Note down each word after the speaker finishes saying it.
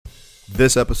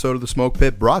This episode of The Smoke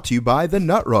Pit brought to you by The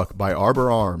Nut Ruck by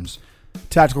Arbor Arms.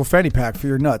 Tactical fanny pack for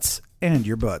your nuts and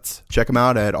your butts. Check them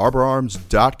out at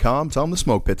arborarms.com. Tell them The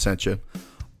Smoke Pit sent you.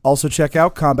 Also check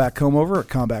out Combat Comb Over at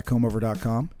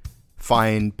combatcombover.com.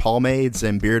 Find pomades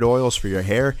and beard oils for your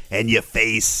hair and your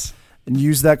face. And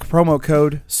use that promo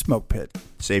code SMOKEPIT.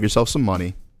 Save yourself some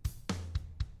money.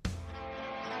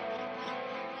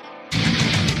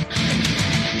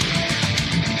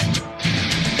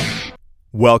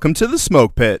 Welcome to The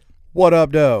Smoke Pit. What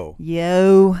up, doe?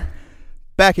 Yo.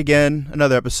 Back again,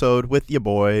 another episode with your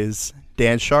boys.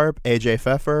 Dan Sharp, AJ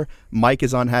Pfeffer. Mike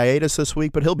is on hiatus this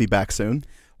week, but he'll be back soon.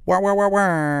 Wow.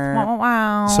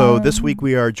 Wow. So this week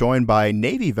we are joined by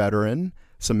Navy veteran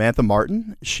Samantha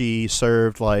Martin. She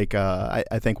served I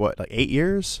think 8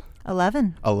 years?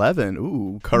 11. 11.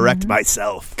 Ooh, correct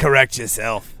myself. Correct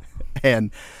yourself.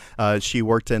 And she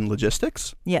worked in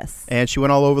logistics. Yes. And she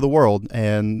went all over the world.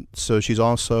 And so she's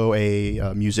also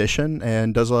a musician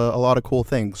and does a lot of cool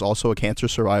things. Also a cancer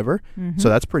survivor. Mm-hmm. So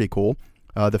that's pretty cool.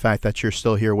 The fact that you're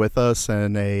still here with us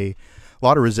and a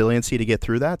lot of resiliency to get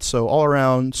through that. So all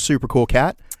around, super cool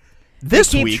cat. This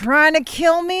keep week, trying to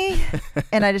kill me,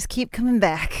 and I just keep coming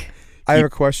back. I have a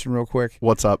question real quick.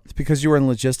 What's up? It's because you were in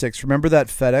logistics. Remember that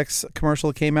FedEx commercial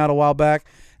that came out a while back?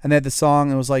 And they had the song,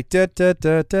 and it was like, da, da,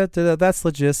 da, da, da, that's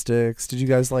logistics. Did you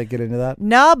guys get into that?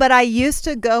 No, but I used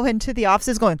to go into the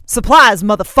offices going, supplies,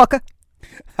 motherfucker.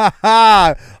 Ha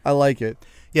ha! I like it.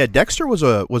 Yeah, Dexter was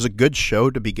a good show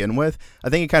to begin with. I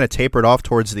think it kind of tapered off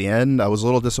towards the end. I was a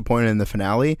little disappointed in the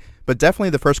finale, but definitely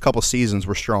the first couple seasons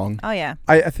were strong. Oh, yeah.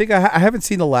 I think I haven't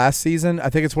seen the last season. I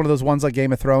think it's one of those ones like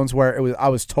Game of Thrones where I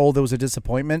was told it was a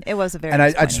disappointment. It was a very And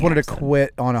I just wanted episode. to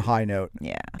quit on a high note.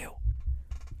 Yeah.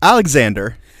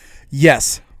 Alexander,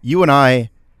 Yes. you and I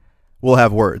will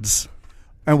have words.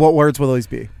 And what words will these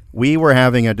be? We were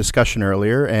having a discussion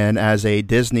earlier, and as a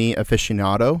Disney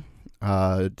aficionado,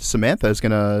 Samantha is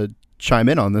going to chime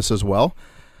in on this as well.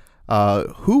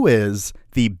 Who is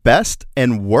the best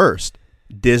and worst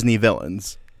Disney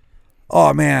villains?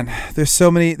 Oh man, there's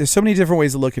so many different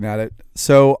ways of looking at it.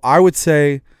 So I would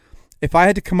say if I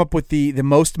had to come up with the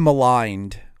most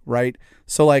maligned, right?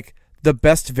 So the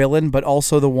best villain, but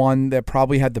also the one that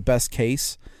probably had the best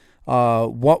case.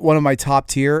 One of my top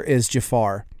tier is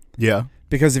Jafar. Yeah.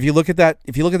 Because if you look at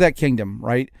that kingdom,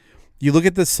 right? You look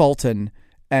at the Sultan,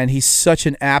 and he's such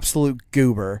an absolute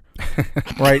goober,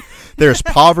 right? There's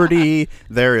poverty.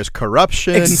 There is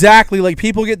corruption. Exactly.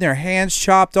 People getting their hands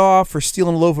chopped off for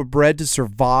stealing a loaf of bread to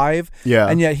survive. Yeah.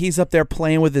 And yet he's up there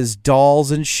playing with his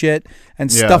dolls and shit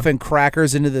and stuffing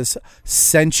crackers into this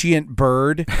sentient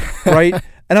bird, right?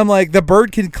 And I'm like, the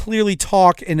bird can clearly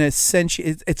talk in a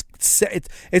sentient.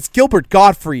 It's Gilbert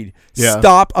Gottfried. Yeah.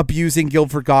 Stop abusing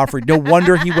Gilbert Gottfried. No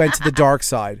wonder he went to the dark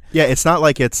side. Yeah, it's not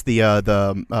like it's the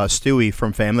Stewie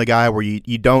from Family Guy where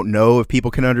you don't know if people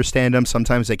can understand him.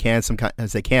 Sometimes they can,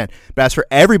 sometimes they can't. But as for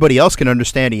everybody else can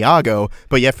understand Iago,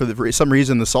 but yet for some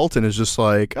reason the Sultan is just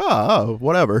like,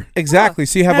 whatever. Exactly.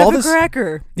 So you have all this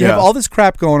cracker. You have all this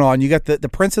crap going on. You got the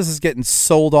princess is getting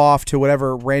sold off to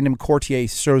whatever random courtier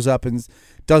shows up and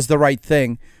does the right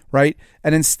thing, right?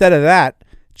 And instead of that,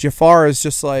 Jafar is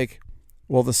just like,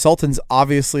 well, the Sultan's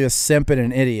obviously a simp and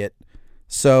an idiot.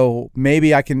 So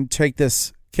maybe I can take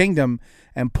this kingdom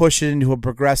and push it into a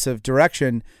progressive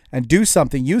direction and do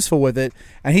something useful with it.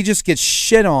 And he just gets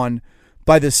shit on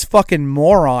by this fucking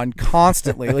moron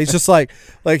constantly. He's just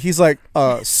he's like,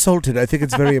 Sultan, I think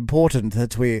it's very important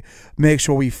that we make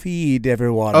sure we feed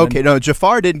everyone. Okay, no,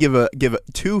 Jafar didn't give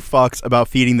two fucks about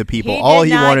feeding the people. He All did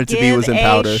he not wanted to be was in give a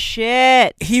powder.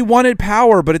 Shit. He wanted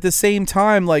power, but at the same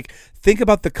time, think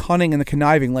about the cunning and the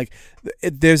conniving.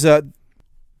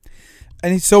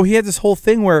 So he had this whole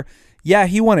thing where, yeah,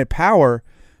 he wanted power,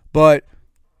 but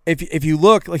if you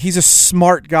look, he's a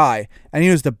smart guy, and he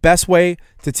knows the best way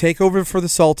to take over for the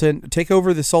Sultan, take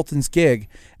over the Sultan's gig,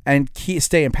 and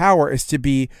stay in power is to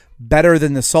be better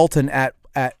than the Sultan at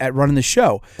running the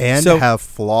show. And have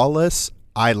flawless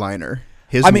eyeliner.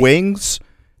 His wings...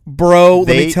 Bro,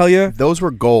 let me tell you. Those were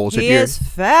goals. He is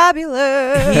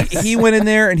fabulous. He went in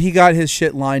there and he got his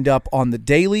shit lined up on the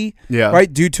daily. Yeah.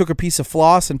 Right? Dude took a piece of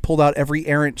floss and pulled out every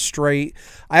errant stray.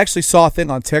 I actually saw a thing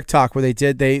on TikTok where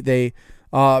they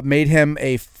made him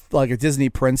a Disney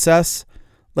princess.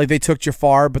 They took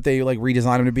Jafar, but they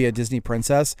redesigned him to be a Disney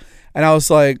princess. And I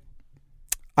was like,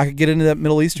 I could get into that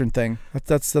Middle Eastern thing.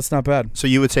 That's not bad. So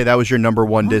you would say that was your number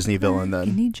one Disney villain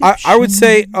then? I would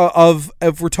say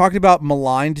if we're talking about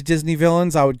maligned Disney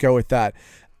villains, I would go with that.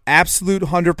 Absolute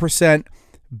 100%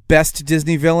 best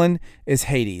Disney villain is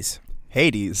Hades.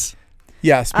 Hades.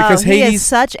 Yes, because he Hades is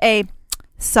such a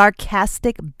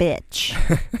sarcastic bitch.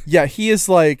 Yeah, he is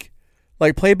like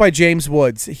like played by James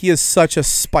Woods. He is such a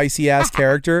spicy ass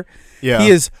character. Yeah. He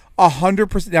is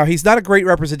 100%. Now he's not a great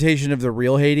representation of the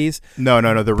real Hades. No.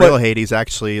 The real Hades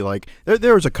actually, like,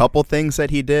 there was a couple things that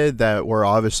he did that were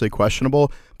obviously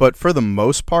questionable, but for the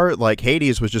most part, like,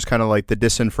 Hades was just kind of like the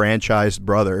disenfranchised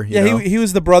brother. You know? He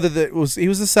was the brother he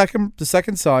was the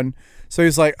second son. So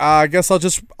he's like, I guess I'll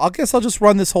just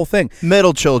run this whole thing.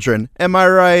 Middle children, am I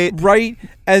right? Right.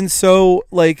 And so,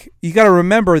 like, you got to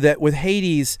remember that with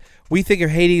Hades, we think of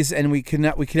Hades and we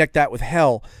connect that with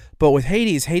hell. But with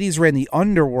Hades ran the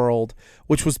underworld,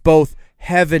 which was both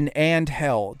heaven and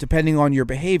hell, depending on your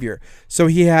behavior. So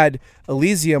he had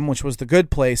Elysium, which was the good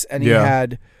place, and he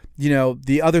had,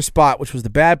 the other spot, which was the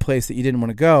bad place that you didn't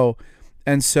want to go.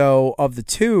 And so of the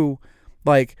two,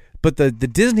 like, but the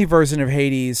Disney version of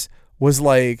Hades was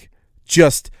like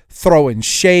just throwing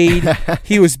shade.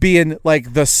 He was being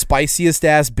like the spiciest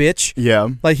ass bitch. Yeah.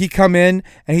 Like he'd come in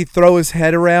and he'd throw his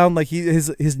head around like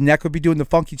his neck would be doing the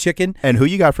funky chicken. And who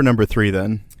you got for number 3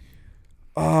 then?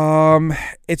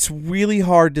 It's really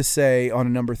hard to say on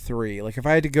a number 3. Like if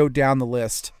I had to go down the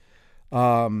list,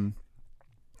 I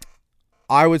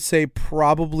would say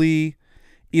probably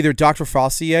either Dr.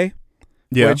 Facilier.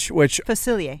 Yeah. Which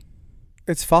Facilier.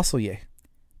 It's Facilier.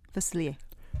 Facilier.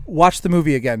 Watch the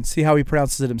movie again. See how he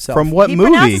pronounces it himself. From what He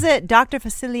movie? pronounces it Dr.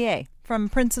 Facilier from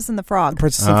Princess and the Frog.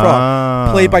 Princess and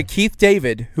Frog, played by Keith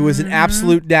David, who is an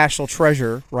absolute national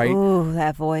treasure, right? Ooh,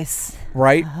 that voice.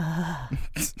 Right?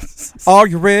 Are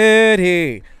you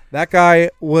ready? That guy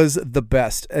was the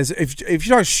best. As if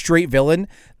you're not a straight villain,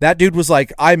 that dude was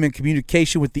like, I'm in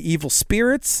communication with the evil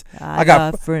spirits. I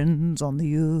got friends on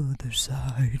the other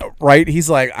side. Right? He's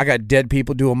like, I got dead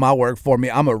people doing my work for me.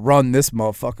 I'm going to run this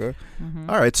motherfucker. Mm-hmm.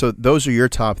 All right, so those are your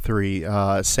top 3.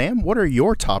 Sam, what are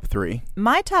your top 3?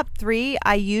 My top 3,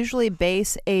 I usually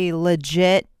base a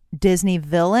legit Disney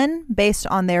villain based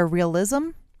on their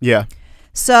realism. Yeah.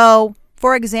 So,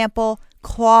 for example,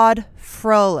 Claude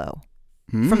Frollo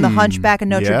from The Hunchback of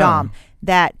Notre Dame,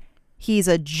 that he's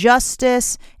a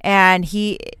justice and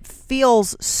he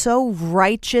feels so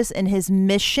righteous in his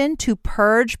mission to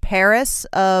purge Paris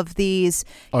of these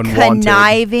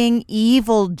conniving,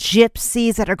 evil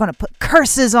gypsies that are going to put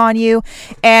curses on you.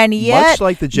 And yet, much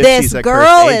like the gypsies this that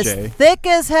girl cursed is AJ. thick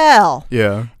as hell.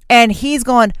 Yeah. And he's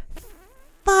going,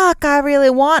 fuck, I really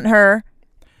want her.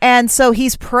 And so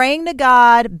he's praying to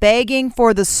God, begging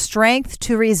for the strength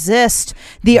to resist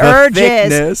the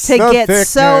urges to get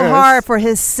so hard for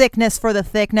his sickness for the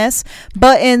thickness.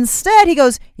 But instead he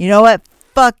goes, you know what?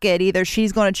 Fuck it. Either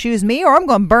she's going to choose me or I'm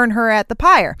going to burn her at the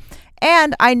pyre.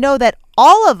 And I know that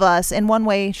all of us in one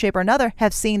way, shape, or another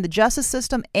have seen the justice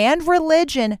system and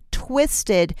religion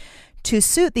twisted to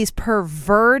suit these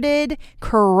perverted,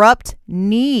 corrupt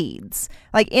needs.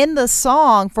 Like in the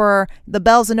song for The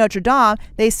Bells of Notre Dame,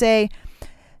 they say,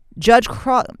 Judge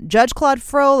Claude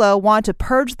Frollo wanted to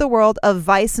purge the world of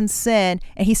vice and sin,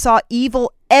 and he saw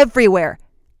evil everywhere,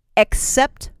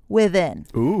 except within.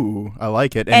 Ooh, I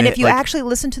like it. And if you actually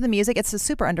listen to the music, it's a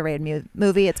super underrated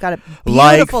movie. It's got a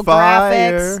beautiful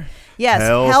graphics. Yes,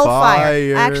 Hellfire.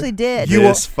 I actually did.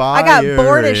 I got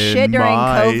bored as shit during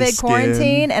COVID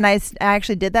quarantine, and I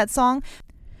actually did that song.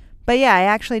 But yeah, I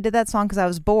actually did that song because I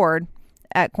was bored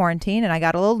at quarantine, and I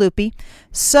got a little loopy.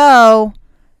 So,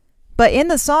 but in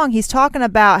the song, he's talking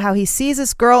about how he sees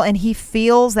this girl, and he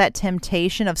feels that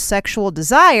temptation of sexual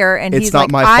desire, and he's like,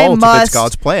 it's not my fault if it's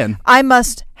God's plan. I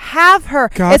must have her.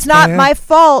 It's not my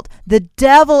fault. The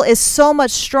devil is so much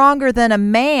stronger than a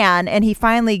man, and he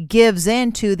finally gives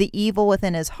in to the evil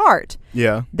within his heart.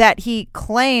 Yeah. That he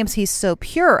claims he's so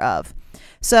pure of.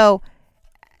 So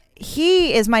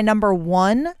he is my number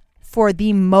 1 for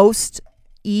the most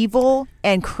evil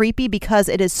and creepy because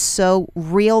it is so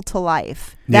real to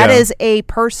life. That is a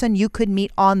person you could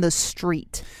meet on the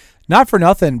street. Not for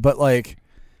nothing, but like,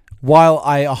 while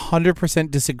I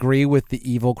 100% disagree with the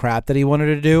evil crap that he wanted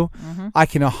to do, I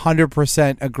can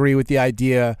 100% agree with the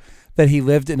idea that he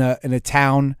lived in a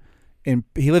town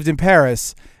he lived in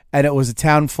Paris, and it was a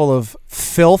town full of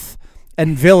filth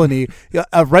and villainy,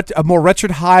 a more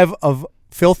wretched hive of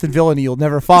filth and villainy you'll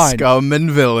never find. Scum and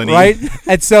villainy. Right?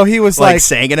 And so he was like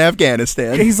sang in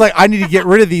Afghanistan. He's like, I need to get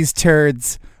rid of these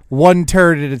turds one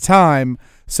turd at a time.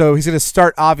 So he's going to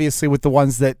start obviously with the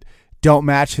ones that don't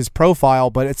match his profile,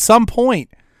 but at some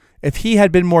point, if he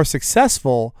had been more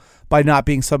successful by not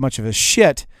being so much of a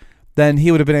shit, then he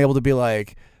would have been able to be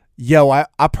like, yo, I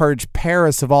purge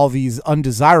Paris of all these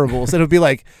undesirables. And it would be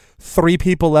like 3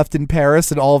 people left in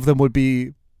Paris, and all of them would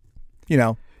be,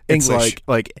 English. It's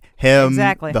like him,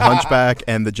 the Hunchback,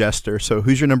 and the Jester. So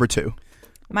who's your number 2?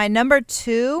 My number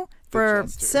 2, for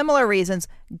similar reasons,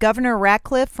 Governor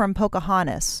Ratcliffe from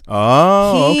Pocahontas.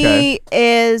 Oh, he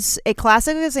is a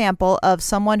classic example of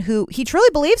someone who he truly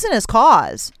believes in his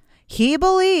cause. He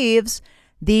believes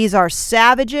these are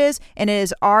savages, and it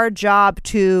is our job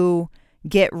to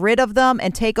get rid of them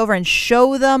and take over and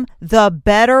show them the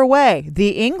better way,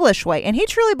 the English way. And he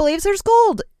truly believes there's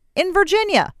gold in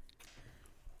Virginia.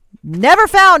 Never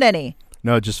found any.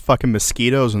 No, just fucking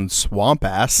mosquitoes and swamp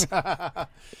ass.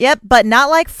 Yep, but not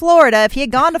like Florida. If he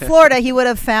had gone to Florida, he would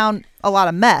have found a lot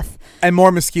of meth. And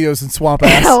more mosquitoes and swamp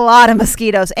ass. And a lot of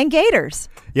mosquitoes and gators.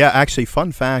 Yeah, actually,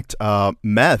 fun fact,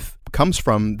 meth comes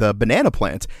from the banana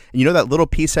plant. And you know that little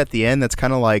piece at the end that's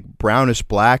kind of like brownish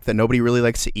black that nobody really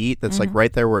likes to eat, that's like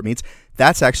right there where it meets?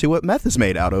 That's actually what meth is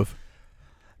made out of.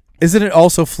 Isn't it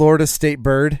also Florida's state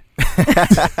bird?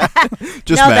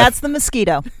 Just no, meth. That's the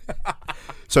mosquito.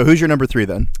 So who's your number 3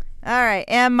 then? All right.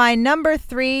 And my number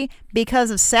 3, because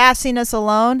of sassiness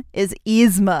alone, is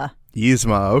Yzma.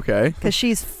 Yzma, okay. Because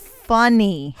she's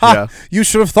funny. Ha! Yeah. You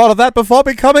should have thought of that before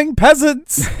becoming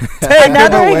peasants. Take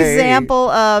Another it away. example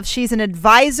of she's an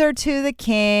advisor to the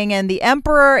king, and the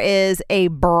emperor is a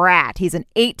brat. He's an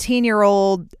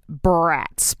 18-year-old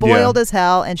brat, spoiled as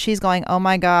hell, and she's going, oh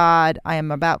my God, I am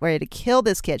about ready to kill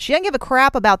this kid. She doesn't give a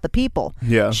crap about the people.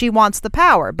 Yeah. She wants the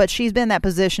power, but she's been in that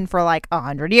position for like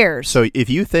 100 years. So if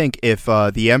you think if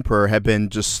the emperor had been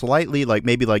just slightly, like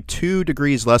maybe like 2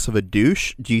 degrees less of a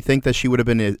douche, do you think that she would have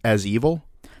been as evil?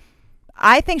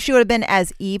 I think she would have been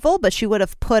as evil, but she would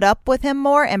have put up with him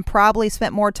more and probably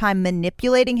spent more time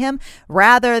manipulating him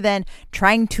rather than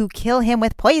trying to kill him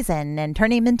with poison and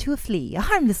turn him into a flea, a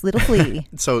harmless little flea.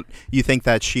 So you think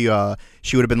that she would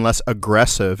have been less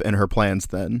aggressive in her plans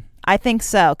then? I think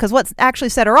so, because what actually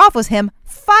set her off was him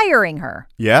firing her.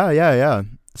 Yeah.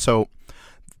 So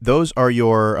those are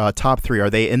your top 3.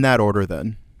 Are they in that order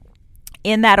then?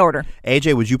 In that order.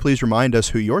 AJ, would you please remind us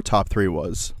who your top 3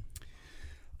 was?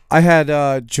 I had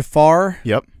Jafar.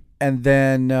 Yep. And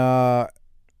then, let's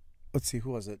see,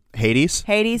 who was it? Hades?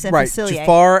 Hades and Right, Facilier.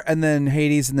 Jafar, and then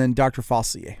Hades, and then Dr.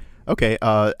 Facilier. Okay,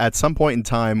 at some point in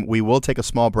time, we will take a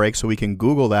small break so we can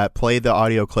Google that, play the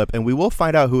audio clip, and we will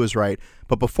find out who is right.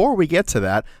 But before we get to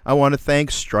that, I want to thank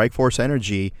Strikeforce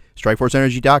Energy,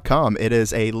 StrikeForceEnergy.com. It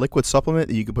is a liquid supplement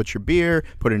that you can put your beer,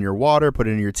 put in your water, put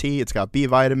in your tea. It's got B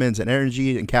vitamins and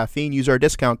energy and caffeine. Use our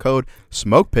discount code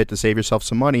SMOKEPIT to save yourself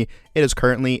some money. It is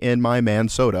currently in my man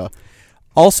soda.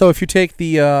 Also, if you take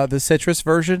the citrus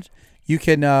version, you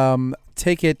can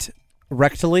take it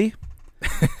rectally.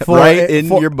 Right in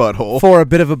your butthole. For a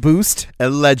bit of a boost.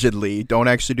 Allegedly. Don't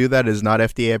actually do that. It is not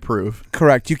FDA approved.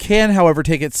 Correct. You can, however,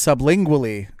 take it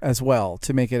sublingually as well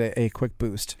to make it a quick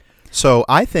boost. So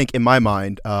I think, in my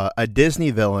mind, a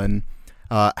Disney villain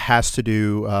has to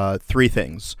do 3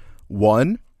 things.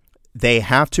 1, they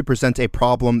have to present a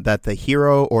problem that the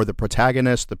hero or the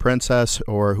protagonist, the princess,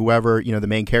 or whoever the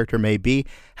main character may be,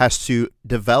 has to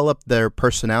develop their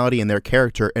personality and their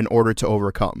character in order to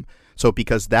overcome. So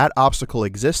because that obstacle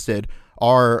existed,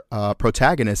 our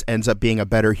protagonist ends up being a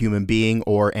better human being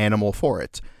or animal for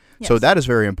it. Yes. So that is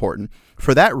very important.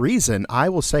 For that reason, I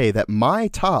will say that my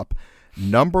top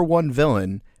number 1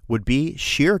 villain would be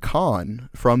Shere Khan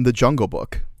from The Jungle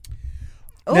Book.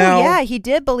 Oh, yeah, he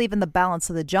did believe in the balance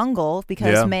of the jungle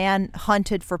because man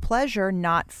hunted for pleasure,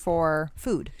 not for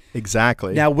food.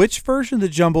 Exactly. Now, which version of the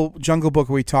Jungle Book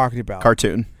are we talking about?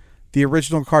 Cartoon. The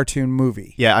original cartoon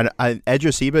movie. Yeah,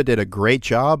 Idris Elba did a great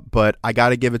job, but I got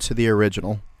to give it to the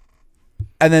original.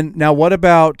 And then now, what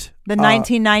about the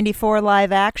 1994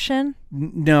 live action?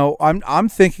 No, I'm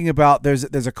thinking about there's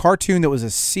a cartoon that was a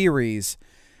series,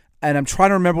 and I'm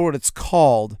trying to remember what it's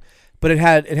called, but it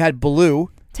had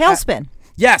Baloo. Tailspin.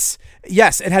 Yes,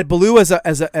 it had Baloo as a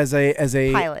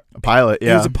pilot. A pilot, yeah.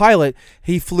 He was a pilot.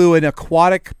 He flew an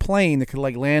aquatic plane that could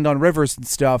like land on rivers and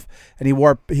stuff, and he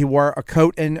wore a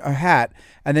coat and a hat,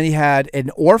 and then he had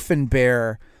an orphan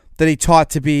bear that he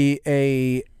taught to be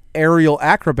a aerial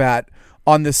acrobat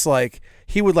on this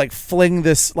he would fling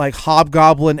this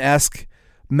hobgoblin-esque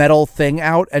metal thing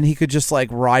out, and he could just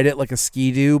ride it like a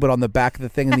ski-doo, but on the back of the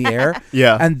thing in the air.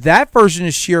 Yeah. And that version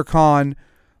of Shere Khan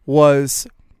was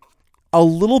a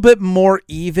little bit more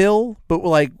evil, but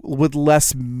with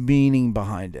less meaning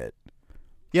behind it.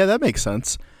 Yeah, that makes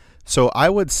sense. So I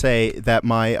would say that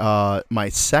my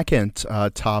second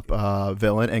top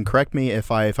villain, and correct me if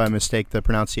I mistake the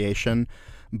pronunciation,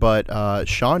 but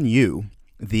Shan Yu,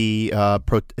 the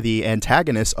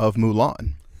antagonist of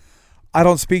Mulan. I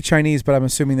don't speak Chinese, but I'm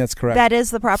assuming that's correct. That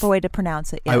is the proper way to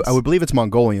pronounce it. Yes. I would believe it's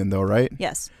Mongolian, though, right?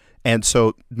 Yes. And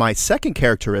so my second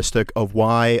characteristic of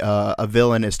why a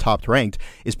villain is top ranked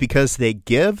is because they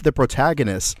give the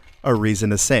protagonist a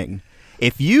reason to sing.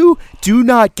 if you do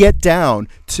not get down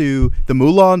to the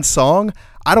Mulan song,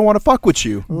 I don't want to fuck with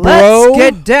you. Let's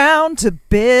get down to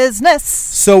business.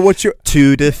 So what you're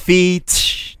to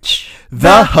defeat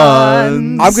the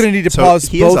Huns. I'm going to need to pause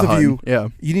both of Hun. you. Yeah.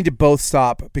 You need to both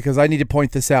stop because I need to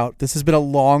point this out. This has been a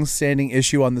long-standing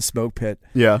issue on the Smoke Pit.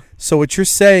 Yeah. So what you're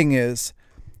saying is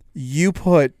you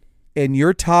put in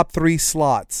your top 3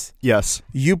 slots, Yes.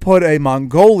 you put a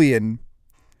Mongolian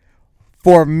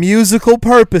for musical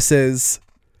purposes.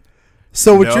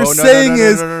 So what you're saying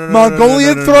is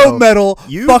Mongolian throat metal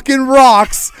fucking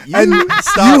rocks. And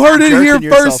you heard it here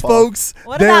first, folks.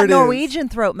 What there about Norwegian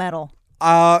throat metal?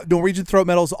 Norwegian throat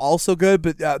metal is also good,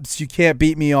 but you can't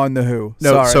beat me on the Who.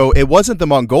 No, Sorry. so it wasn't the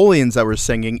Mongolians that were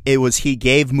singing. It was he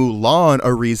gave Mulan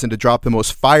a reason to drop the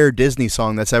most fire Disney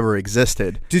song that's ever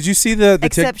existed. Did you see the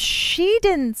Except she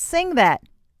didn't sing that.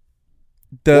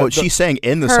 She sang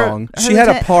in the song. She had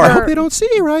a part. I hope they don't see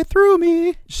right through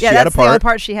me. She Yeah, had that's a part. the only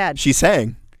part she had. She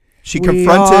sang. She We are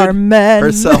confronted men.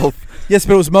 herself. Yes,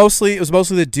 but it was mostly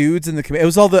the dudes in the it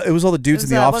was all the dudes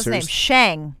and the What's his officers. name?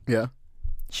 Shang. Yeah.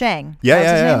 Shang. Yeah, That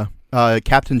was his yeah, name? yeah.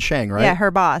 Captain Shang, right? Yeah, her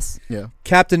boss. Yeah.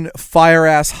 Captain Fire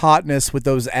Ass Hotness with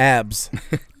those abs.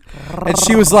 And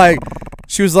she was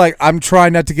like, I'm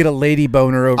trying not to get a lady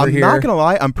boner over I'm here. not gonna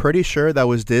lie. I'm pretty sure that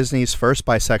was Disney's first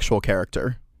bisexual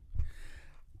character.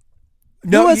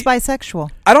 No, Who was bisexual?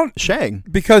 I don't Shang.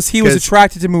 because he was 'Cause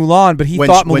attracted to Mulan, but he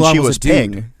thought Mulan when she was a dude.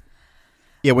 Ping.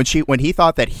 Yeah, when he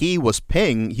thought that he was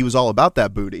Ping, he was all about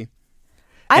that booty.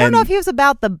 I don't know And- if he was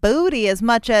about the booty as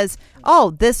much as,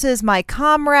 this is my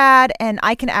comrade, and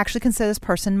I can actually consider this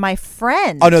person my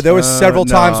friend. Oh no, there was several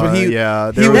times when he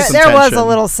Yeah, he was some there was a tension.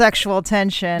 little sexual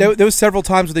tension. there was several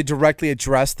times where they directly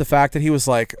addressed the fact that he was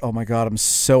like, "Oh my god, I'm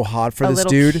so hot for a this little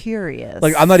dude." curious.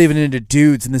 Like I'm not even into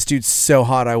dudes, and this dude's so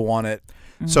hot, I want it.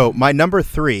 So my number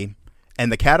 3,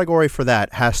 and the category for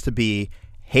that has to be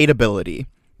hateability.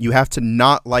 You have to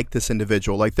not like this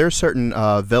individual. Like there's certain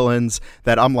villains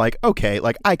that I'm like, okay,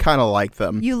 like I kind of like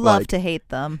them. You love like, to hate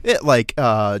them.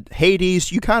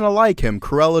 Hades, you kind of like him.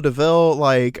 Cruella DeVille,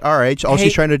 like, all right, all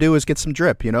she's trying to do is get some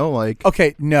drip, you know, like.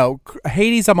 Okay, no,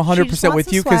 Hades, I'm 100%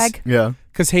 with you Yeah.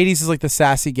 because Hades is like the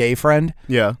sassy gay friend,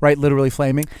 Yeah. right? Literally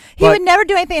flaming. He would never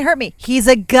do anything to hurt me. He's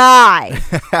a guy.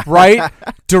 Right?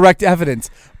 Direct evidence.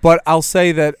 But I'll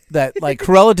say that like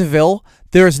Cruella DeVille,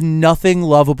 there is nothing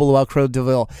lovable about Cruella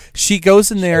DeVille. She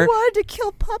goes in there. She wanted to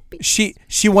kill puppies.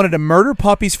 She wanted to murder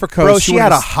puppies for coats. Bro, she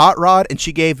had wanted a hot rod and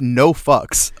she gave no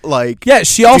fucks. Like, yeah.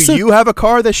 She also. do you have a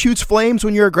car that shoots flames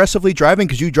when you're aggressively driving?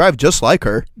 Because you drive just like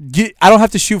her. I don't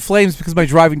have to shoot flames because my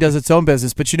driving does its own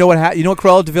business. But you know what? You know what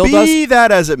Cruella DeVille does? Be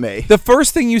that as it may. The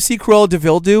first thing you see Cruella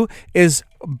DeVille do is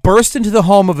burst into the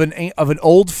home of an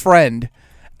old friend,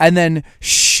 and then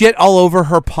shit all over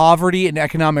her poverty and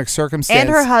economic circumstance. And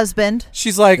her husband.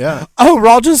 She's like, Yeah. "Oh,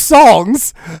 Roger's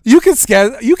songs. You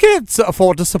can't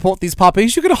afford to support these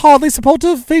puppies. You can hardly support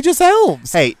to feed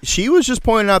yourselves." Hey, she was just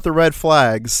pointing out the red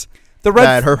flags The red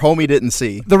that her homie didn't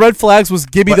see. The red flags was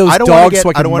give me But those I don't wanna dogs get, so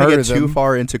I can I don't want to murder get too them.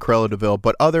 far into Cruella DeVille,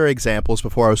 but other examples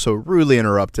before I was so rudely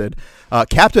interrupted.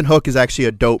 Captain Hook is actually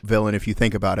a dope villain if you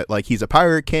think about it. Like, he's a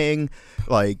pirate king.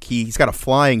 Like, he's got a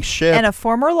flying ship. And a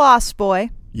former Lost Boy.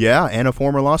 Yeah, and a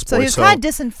former Lost Boy. So he was kind of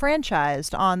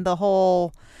disenfranchised on the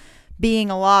whole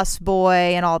being a Lost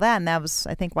Boy and all that. And that was,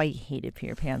 I think, why he hated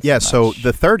Peter Pan so much. so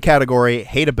the third category,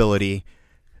 hateability,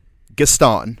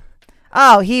 Gaston.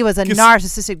 Oh, he was a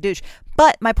narcissistic douche.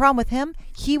 But my problem with him,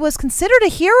 he was considered a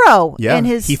hero in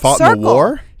his he fought circle. in the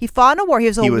war. He fought in a war. He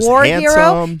was a was war hero.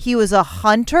 handsome. He was a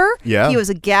hunter. Yeah. He was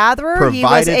a gatherer. He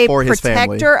was Provided a for his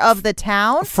family. protector of the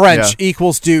town. French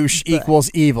equals douche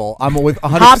equals evil. I'm with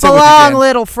 100% Hop with you, along, Dan.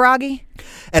 little froggy.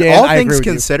 And Dan, all I agree things with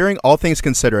you.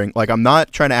 considering, like, I'm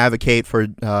not trying to advocate for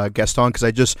Gaston because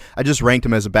I just ranked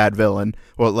him as a bad villain.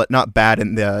 Well, not bad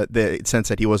in the sense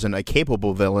that he wasn't a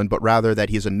capable villain, but rather that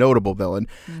he's a notable villain.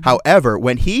 Mm-hmm. However,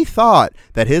 when he thought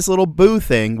that his little boo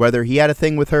thing, whether he had a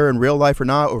thing with her in real life or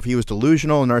not, or if he was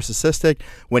delusional and narcissistic,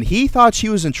 when he thought she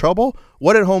was in trouble,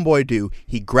 what did Homeboy do?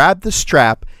 He grabbed the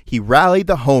strap, he rallied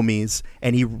the homies,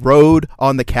 and he rode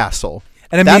on the castle.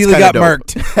 And That's immediately got kinda dope.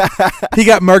 murked. He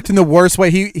got murked in the worst way.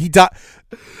 He died.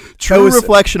 True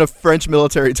reflection of French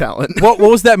military talent. What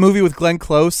was that movie with Glenn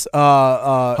Close?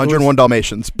 101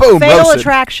 Dalmatians. Boom. Fatal roasted.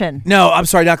 Attraction. No, I'm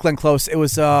sorry, not Glenn Close. It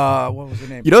was what was her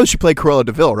name? You know she played Cruella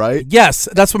DeVille, right? Yes,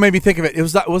 that's what made me think of it. It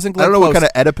wasn't Glenn I don't know Close. what kind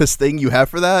of Oedipus thing you have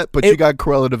for that, but you got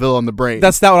Cruella DeVille on the brain.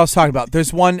 That's not what I was talking about.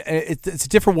 There's one. It's a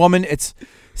different woman. It's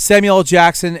Samuel L.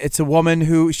 Jackson. It's a woman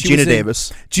who Gina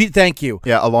Davis. Thank you.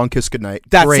 Yeah, A Long Kiss Goodnight.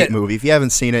 That's Great it. movie. If you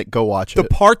haven't seen it, go watch The it.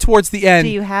 part towards the end.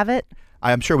 Do you have it?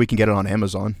 I'm sure we can get it on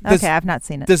Amazon. Okay, I've not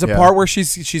seen it. There's a part where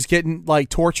she's getting like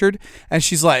tortured, and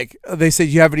she's like, they say,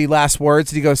 "Do you have any last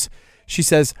words?" And she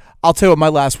says, "I'll tell you what my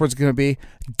last words are gonna be: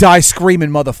 die screaming,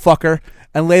 motherfucker."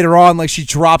 And later on, like, she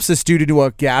drops this dude into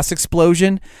a gas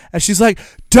explosion, and she's like,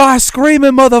 "Die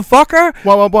screaming, motherfucker!"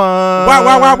 Wah, wah, wah. Wow,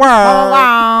 wow, wow, wow.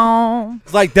 Wow.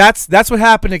 Like that's what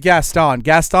happened to Gaston.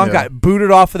 Gaston got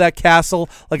booted off of that castle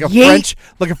like a French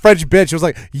bitch. It was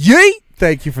like, yeet.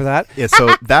 Thank you for that. Yeah,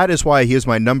 so that is why he is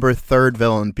my number 3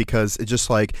 villain, because it's just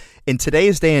like in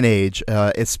today's day and age,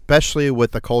 especially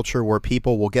with the culture where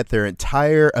people will get their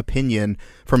entire opinion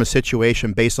from a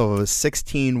situation based off of a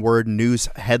 16-word news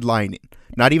headline.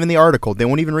 Not even the article. They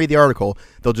won't even read the article.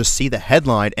 They'll just see the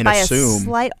headline and assume. By a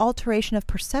slight alteration of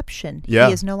perception, he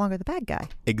is no longer the bad guy.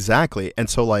 Exactly. And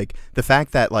so, like, the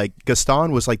fact that, like,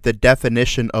 Gaston was, like, the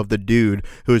definition of the dude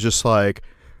who was just like,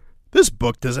 this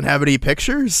book doesn't have any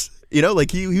pictures. You know,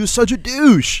 like, he was such a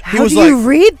douche. How do you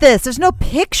read this? There's no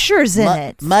pictures in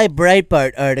it. My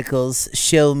Breitbart articles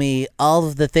show me all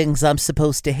of the things I'm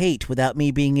supposed to hate without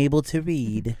me being able to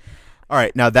read. All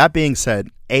right. Now, that being said,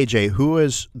 AJ, who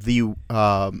is the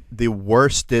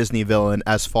worst Disney villain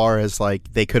as far as,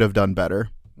 like, they could have done better?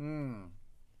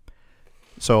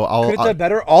 So could have done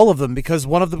better? All of them, because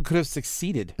one of them could have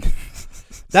succeeded.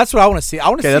 That's what I want to see.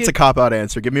 That's a cop-out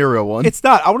answer. Give me a real one. It's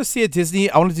not. I want to see a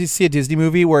Disney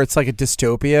movie where it's like a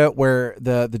dystopia where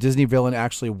the Disney villain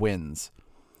actually wins.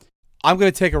 I'm going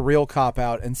to take a real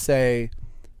cop-out and say,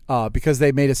 because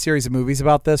they made a series of movies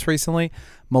about this recently,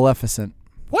 Maleficent.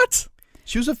 What?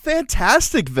 She was a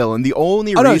fantastic villain. The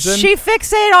only reason she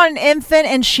fixated on an infant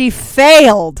and she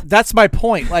failed. That's my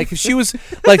point. Like, she was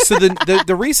like, so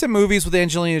the recent movies with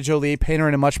Angelina Jolie paint her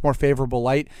in a much more favorable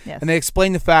light, and they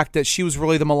explain the fact that she was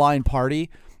really the malign party,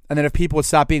 and that if people would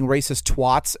stop being racist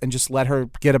twats and just let her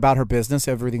get about her business,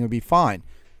 everything would be fine.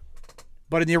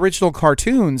 But in the original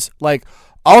cartoons, like,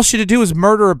 all she had to do was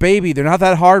murder a baby. They're not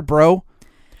that hard, bro.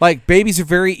 Like, babies are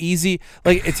very easy.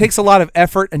 Like, it takes a lot of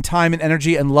effort and time and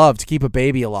energy and love to keep a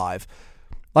baby alive.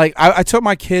 Like, I took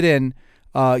my kid in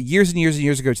years and years and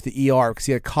years ago to the ER because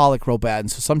he had colic real bad.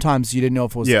 And so sometimes you didn't know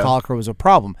if it was the colic or it was a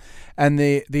problem. And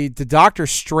the doctor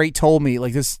straight told me,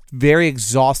 like, this very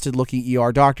exhausted looking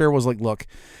ER doctor was like, look,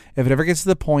 if it ever gets to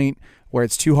the point where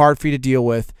it's too hard for you to deal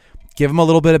with, give him a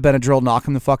little bit of Benadryl, knock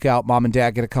him the fuck out, mom and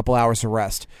dad get a couple hours of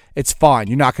rest. It's fine.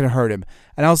 You're not going to hurt him.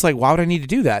 And I was like, why would I need to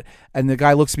do that? And the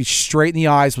guy looks me straight in the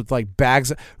eyes with like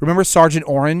bags. Remember Sergeant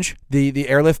Orange, the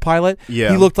airlift pilot?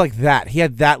 Yeah. He looked like that. He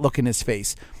had that look in his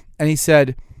face. And he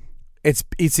said, it's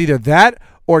either that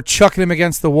or chucking him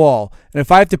against the wall. And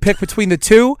if I have to pick between the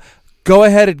two, go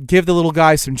ahead and give the little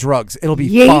guy some drugs. It'll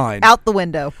be fine. Out the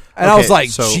window. And I was like,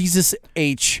 Jesus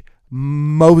H.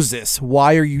 Moses,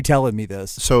 why are you telling me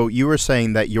this? So you were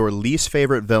saying that your least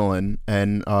favorite villain,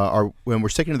 and when we're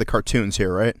sticking to the cartoons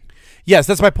here, right? Yes,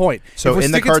 that's my point. So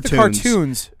in the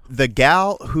cartoons, the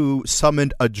gal who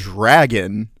summoned a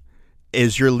dragon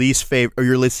is your least favorite or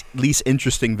your least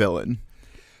interesting villain.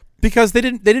 Because they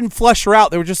didn't flesh her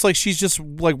out. They were just like, she's just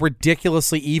like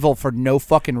ridiculously evil for no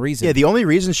fucking reason. Yeah, the only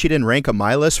reason she didn't rank on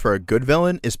my list for a good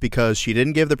villain is because she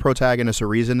didn't give the protagonist a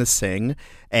reason to sing,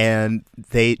 and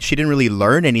she didn't really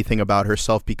learn anything about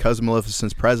herself because of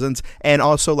Maleficent's presence, and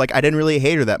also, like, I didn't really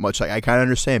hate her that much. Like, I kind of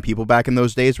understand people back in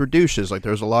those days were douches. Like,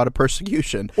 there was a lot of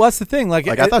persecution. Well, that's the thing. Like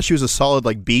I thought she was a solid,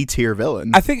 like, B-tier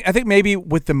villain. I think maybe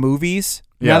with the movies,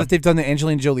 now that they've done the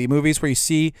Angelina Jolie movies where you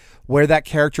see where that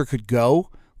character could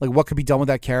go, like what could be done with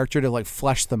that character to like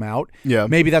flesh them out. Yeah.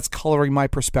 Maybe that's coloring my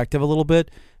perspective a little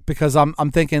bit, because I'm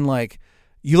thinking, like,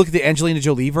 you look at the Angelina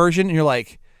Jolie version and you're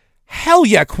like, hell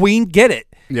yeah, queen, get it.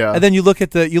 Yeah. And then you look at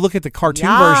the cartoon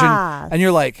version and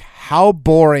you're like, how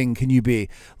boring can you be?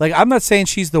 Like, I'm not saying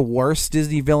she's the worst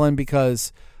Disney villain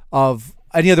because of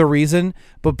any other reason,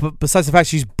 but besides the fact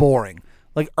she's boring.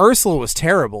 Like, Ursula was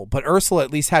terrible, but Ursula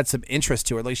at least had some interest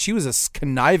to her. Like, she was a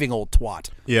conniving old twat.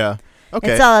 Yeah.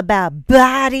 Okay. It's all about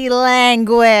body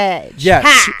language. Yeah,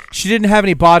 she didn't have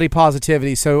any body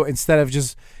positivity, so instead of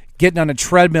just getting on a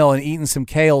treadmill and eating some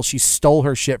kale, she stole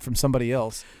her shit from somebody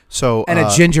else. So and a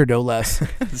ginger, no less.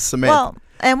 Samantha. Well,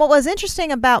 and what was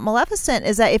interesting about Maleficent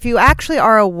is that if you actually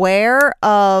are aware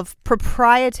of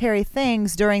proprietary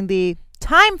things during the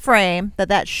time frame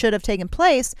that should have taken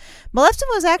place,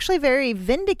 Maleficent was actually very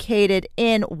vindicated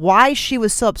in why she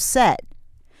was so upset.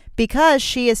 Because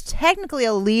she is technically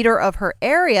a leader of her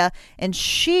area, and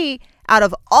she, out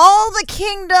of all the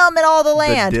kingdom and all the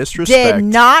land, did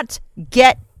not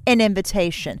get an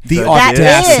invitation. The that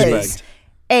audacity. is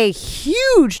a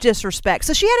huge disrespect.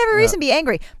 So she had every reason to be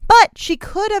angry. But she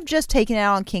could have just taken it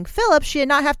out on King Philip. She did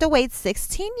not have to wait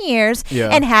 16 years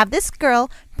and have this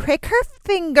girl prick her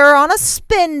finger on a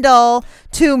spindle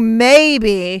to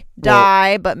maybe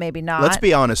die, but maybe not. Let's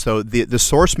be honest, though. The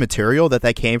source material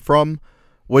that came from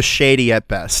was shady at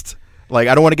best. Like,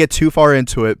 I don't want to get too far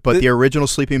into it, but the original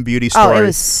Sleeping Beauty story... Oh, it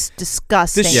was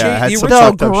disgusting.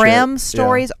 The Grimm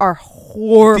stories are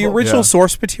horrible. The original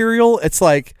source material, it's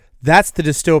like... That's the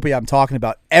dystopia I'm talking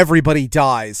about. Everybody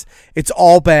dies. It's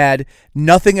all bad.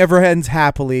 Nothing ever ends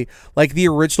happily. Like the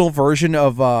original version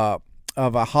of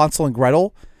Hansel and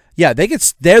Gretel. Yeah,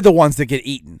 they're the ones that get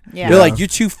eaten. Yeah. They're like, you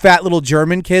two fat little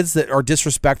German kids that are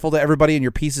disrespectful to everybody and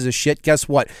you're pieces of shit. Guess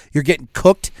what? You're getting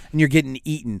cooked and you're getting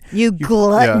eaten. You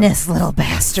gluttonous little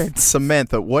bastards.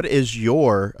 Samantha, what is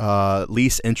your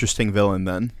least interesting villain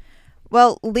then?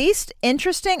 Well, least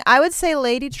interesting, I would say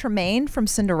Lady Tremaine from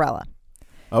Cinderella.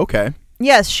 Okay.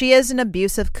 Yes, she is an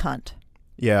abusive cunt.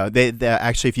 Yeah, they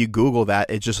actually, if you Google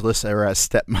that, it just lists her as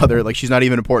stepmother. Like, she's not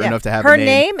even important enough to have her a name.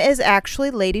 Her name is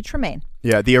actually Lady Tremaine.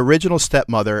 Yeah, the original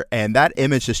stepmother, and that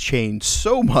image has changed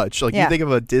so much. Like, you think of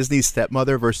a Disney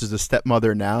stepmother versus a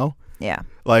stepmother now. Yeah.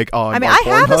 Like, on I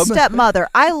have a stepmother.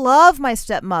 I love my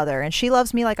stepmother, and she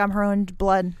loves me like I'm her own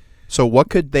blood. So what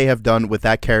could they have done with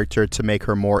that character to make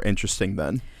her more interesting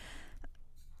then?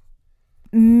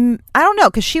 I don't know,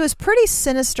 because she was pretty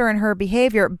sinister in her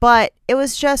behavior, but it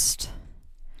was just...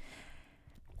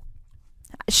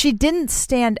 She didn't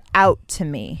stand out to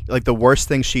me. Like, the worst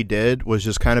thing she did was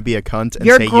just kind of be a cunt and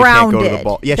say grounded. You can't go to the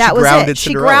ball. Yeah, that she was grounded it. She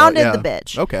Cinderella. grounded the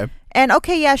bitch. Okay. And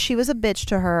she was a bitch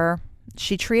to her.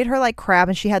 She treated her like crap,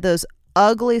 and she had those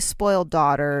ugly, spoiled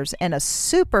daughters and a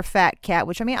super fat cat,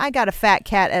 which, I got a fat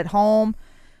cat at home.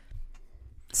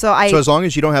 So as long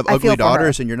as you don't have ugly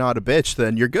daughters and you're not a bitch,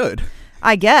 then you're good.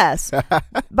 I guess. But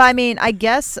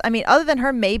other than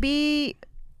her, maybe.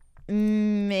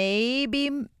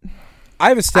 I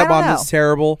have a stepmom that's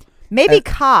terrible. Maybe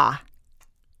Ka.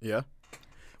 Yeah.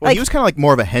 Well, he was kind of like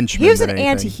more of a henchman. He was an anything.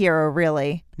 anti-hero,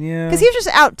 really. Yeah. Because he was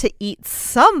just out to eat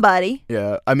somebody.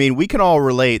 Yeah. We can all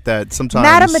relate that sometimes.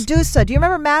 Madame Medusa. Do you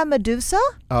remember Madame Medusa?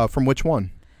 From which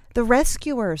one? The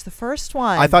Rescuers, the first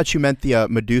one. I thought you meant the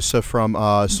Medusa from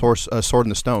Sword in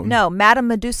the Stone. No, Madame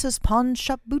Medusa's Pawn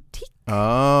Shop Boutique.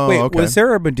 Oh, wait, okay. was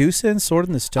there a Medusa in Sword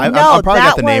in the Stone? I probably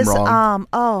got the name wrong.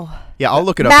 Yeah, I'll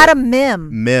look it up. Madame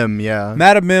Mim. Mim, yeah.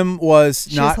 Madame Mim was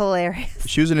She was hilarious.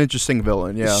 She was an interesting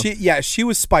villain, yeah. She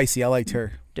was spicy. I liked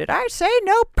her. Did I say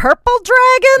no purple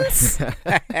dragons?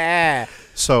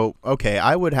 So, okay,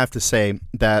 I would have to say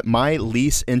that my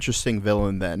least interesting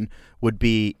villain then would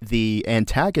be the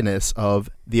antagonist of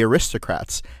The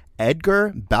Aristocrats,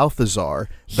 Edgar Balthazar,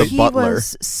 the butler. He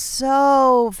was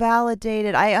so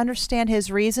validated. I understand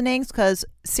his reasonings because,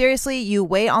 seriously, you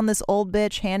wait on this old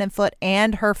bitch hand and foot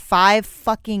and her 5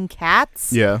 fucking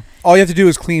cats. Yeah. All you have to do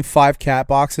is clean 5 cat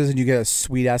boxes and you get a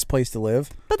sweet-ass place to live.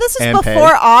 But this is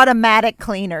before automatic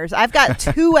cleaners. I've got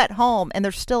 2 at home and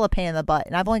they're still a pain in the butt.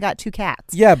 And I've only got 2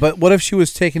 cats. Yeah, but what if she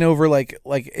was taking over, like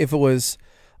if it was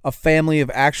a family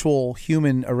of actual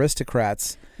human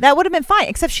aristocrats? That would have been fine,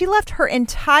 except she left her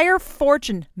entire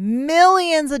fortune,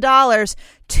 millions of dollars,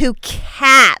 to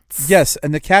cats. Yes,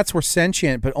 and the cats were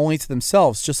sentient, but only to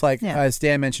themselves, just like, as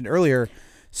Dan mentioned earlier,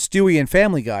 Stewie and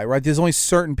Family Guy, right? There's only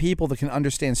certain people that can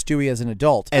understand Stewie as an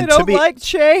adult. And I don't like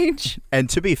change. And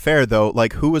to be fair, though,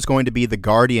 like, who was going to be the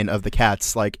guardian of the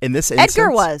cats? Like, in this instance...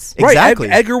 Edgar was. Exactly.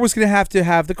 Right, Edgar was going to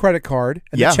have the credit card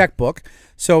and the checkbook.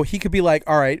 So he could be like,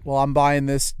 all right, well, I'm buying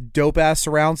this dope-ass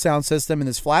surround sound system and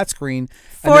this flat screen.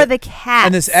 For the cats.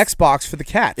 And this Xbox for the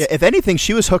cats. Yeah, if anything,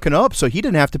 she was hooking up, so he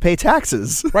didn't have to pay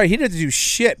taxes. Right, he didn't have to do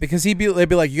shit because they'd be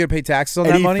like, you got to pay taxes on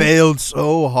that money? And he failed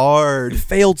so hard.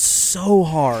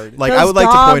 Like, Those I would like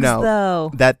to point out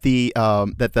though. that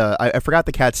I forgot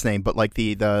the cat's name, but like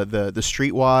the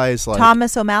Streetwise, like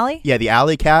Thomas O'Malley? Yeah, the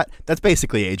alley cat. That's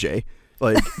basically AJ.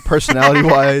 Like,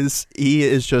 personality-wise, he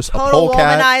is just a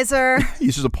polecat. Womanizer.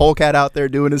 He's just a polecat out there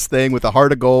doing his thing with a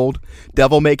heart of gold,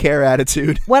 devil-may-care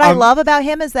attitude. What I love about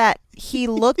him is that he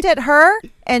looked at her,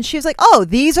 and she was like, oh,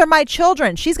 these are my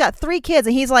children. She's got 3 kids.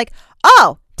 And he's like,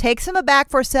 oh, takes him aback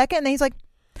for a second, and then he's like,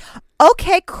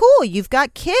 okay, cool, you've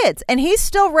got kids. And he's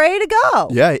still ready to go.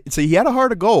 Yeah, so he had a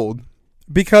heart of gold.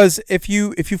 Because if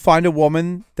you find a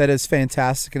woman that is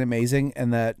fantastic and amazing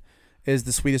and that is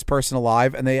the sweetest person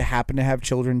alive and they happen to have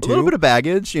children too. A little bit of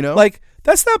baggage, you know? Like,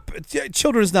 that's not...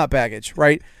 Children is not baggage,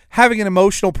 right? Having an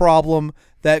emotional problem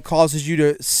that causes you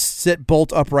to sit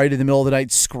bolt upright in the middle of the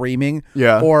night screaming.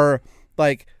 Yeah. Or,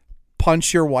 like,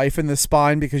 punch your wife in the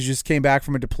spine because you just came back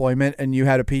from a deployment and you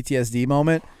had a PTSD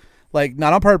moment. Like,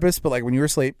 not on purpose, but, like, when you were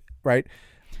asleep, right?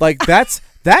 Like that's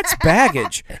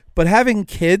baggage. But having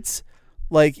kids,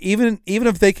 like even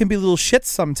if they can be little shits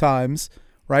sometimes,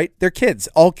 right? They're kids.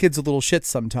 All kids are little shits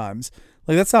sometimes.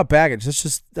 Like that's not baggage. That's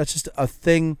just a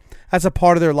thing. That's a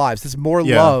part of their lives. There's more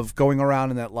love going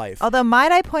around in that life. Although,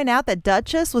 might I point out that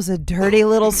Duchess was a dirty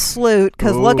little sloot,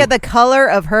 because look at the color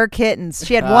of her kittens.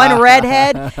 She had one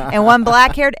redhead and one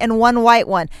black-haired and one white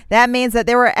one. That means that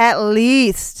there were at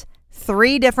least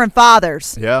 3 different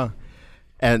fathers. Yeah.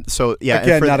 And so, yeah.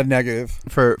 Again, and not a negative.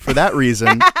 For that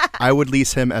reason, I would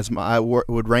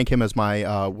would rank him as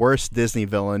my worst Disney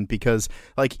villain, because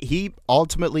like he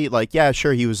ultimately, like, yeah,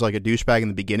 sure, he was like a douchebag in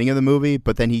the beginning of the movie,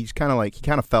 but then he kind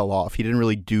of fell off. He didn't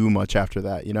really do much after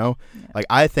that, you know? Yeah. Like,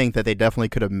 I think that they definitely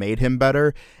could have made him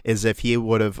better is if he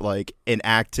would have like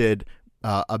enacted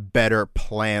a better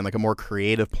plan, like a more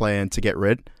creative plan to get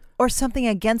rid. Or something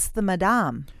against the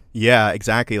Madame. Yeah,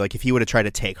 exactly. Like if he would have tried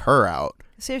to take her out.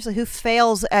 Seriously, who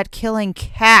fails at killing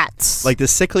cats? Like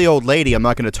this sickly old lady, I'm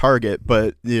not going to target,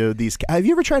 but you know, these. Have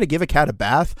you ever tried to give a cat a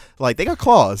bath? Like they got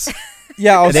claws.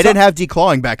 Yeah, and they didn't have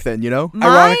declawing back then, you know.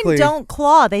 Mine don't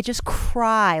claw; they just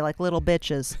cry like little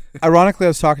bitches. Ironically, I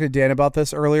was talking to Dan about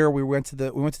this earlier. We went to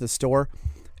the store,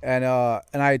 and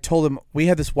I told him we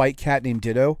had this white cat named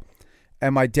Ditto,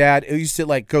 and my dad used to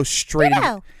like go straight.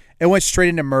 It went straight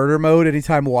into murder mode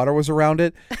anytime water was around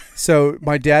it. So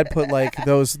my dad put like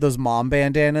those mom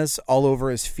bandanas all over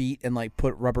his feet and like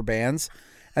put rubber bands.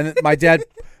 And then my dad,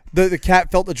 the cat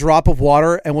felt a drop of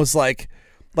water and was like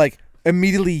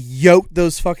immediately yoked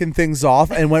those fucking things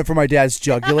off and went for my dad's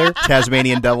jugular.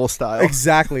 Tasmanian devil style.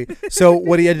 Exactly. So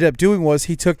what he ended up doing was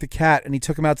he took the cat and he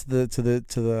took him out to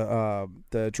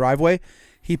the driveway.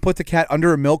 He put the cat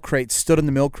under a milk crate, stood in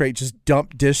the milk crate, just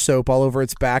dumped dish soap all over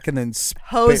its back, and then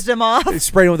hosed him off.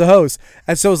 Sprayed him with a hose.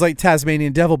 And so it was like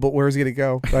Tasmanian devil, but where's he going to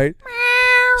go, right?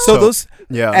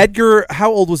 Edgar,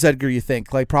 how old was Edgar, you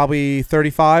think? Like probably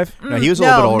 35? No, he was a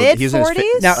little bit older.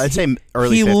 Mid-40s? Now, I'd say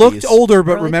early 50s. He looked older,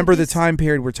 but Early remember 50s? the time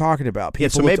period we're talking about. Yeah,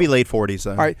 so maybe late 40s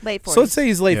then. All right, late 40s. So let's say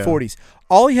he's late 40s.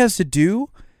 All he has to do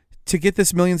to get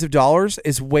this millions of dollars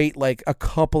is wait like a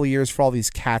couple of years for all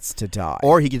these cats to die.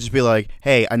 Or he could just be like,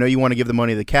 hey, I know you want to give the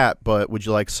money to the cat, but would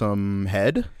you like some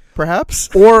head,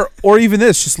 perhaps? Or even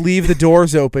this, just leave the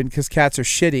doors open because cats are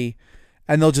shitty,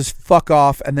 and they'll just fuck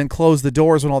off and then close the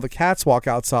doors when all the cats walk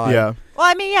outside. Yeah. Well,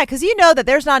 I mean, yeah, because you know that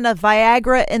there's not enough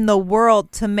Viagra in the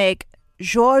world to make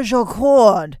George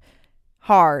Accord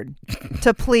hard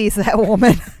to please that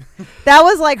woman. That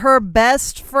was like her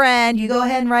best friend. You go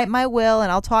ahead and write my will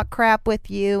and I'll talk crap with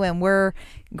you, and we're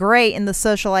great in the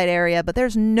socialite area, but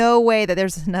there's no way that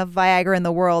there's enough Viagra in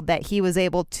the world that he was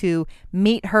able to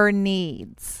meet her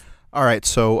needs. All right,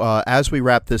 so as we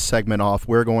wrap this segment off,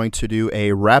 we're going to do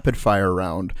a rapid fire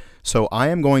round. So I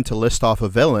am going to list off a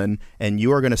villain, and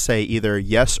you are going to say either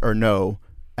yes or no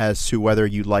as to whether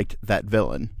you liked that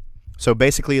villain. So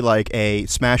basically like a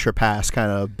smash or pass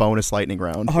kind of bonus lightning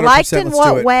round. Liked in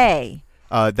what way?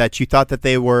 That you thought that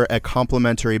they were a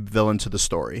complementary villain to the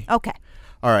story. Okay.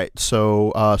 All right,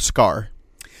 so Scar.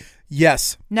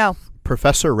 Yes. No.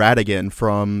 Professor Ratigan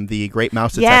from The Great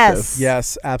Mouse Detective.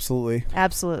 Yes, absolutely.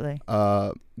 Absolutely.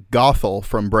 Gothel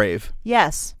from Brave.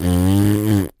 Yes.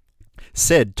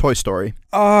 Sid, Toy Story.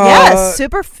 Yes,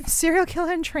 super serial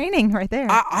killer in training right there.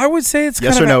 I would say it's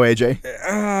yes kind or of no,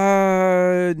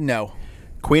 AJ? No.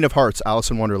 Queen of Hearts,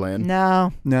 Alice in Wonderland.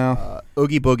 No.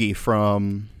 Oogie Boogie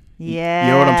from... Yeah.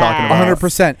 You know what I'm talking about.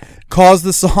 100%. Cause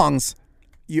the songs.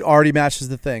 You already matches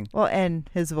the thing. Well, and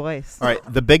his voice. All right,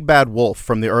 the Big Bad Wolf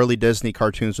from the early Disney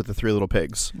cartoons with the Three Little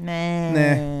Pigs.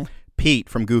 Nah. Pete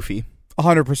from Goofy.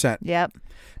 100%. Yep.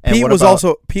 And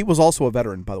Pete was also a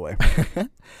veteran, by the way.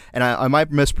 And I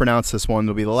might mispronounce this one.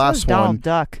 It'll be the last one. Donald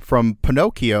Duck. From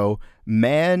Pinocchio,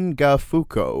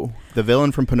 Mangafuko, the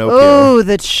villain from Pinocchio. Oh,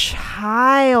 the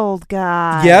child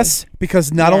guy. Yes,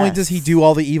 because not only does he do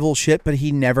all the evil shit, but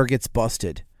he never gets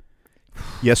busted.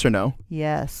 Yes or no?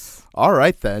 Yes. All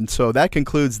right, then. So that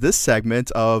concludes this segment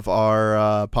of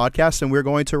our podcast, and we're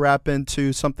going to wrap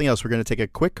into something else. We're going to take a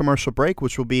quick commercial break,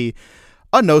 which will be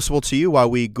unnoticeable to you while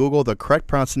we Google the correct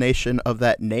pronunciation of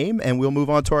that name, and we'll move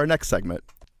on to our next segment.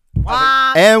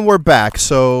 And we're back.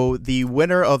 So the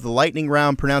winner of the lightning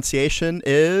round pronunciation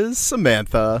is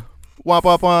Samantha. Womp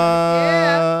womp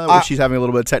womp. Yeah. She's having a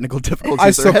little bit of technical difficulties I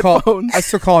with her still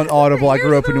headphones. call it audible. I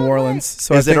grew up in New Orleans,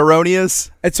 so Is it erroneous?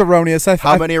 It's erroneous.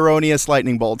 How many erroneous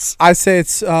lightning bolts? I say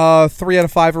it's 3 out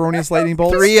of 5 erroneous lightning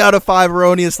bolts. 3 out of 5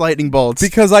 erroneous lightning bolts.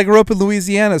 Because I grew up in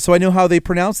Louisiana, so I know how they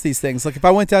pronounce these things. Like if I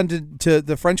went down to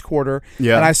the French Quarter and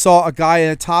I saw a guy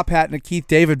in a top hat and a Keith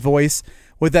David voice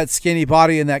with that skinny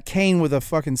body and that cane with a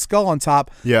fucking skull on top,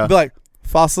 I'd be like,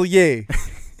 Fossilier.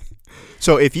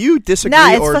 So if you disagree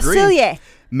Nah, it's or agree, Facilier.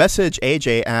 message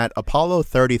AJ at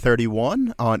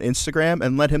Apollo3031 on Instagram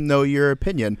and let him know your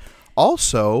opinion.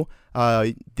 Also,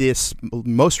 this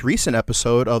most recent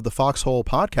episode of the Foxhole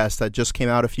podcast that just came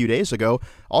out a few days ago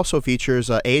also features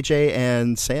AJ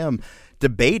and Sam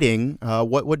debating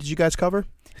what did you guys cover?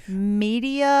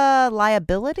 Media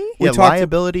liability? Yeah,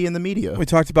 liability in the media. We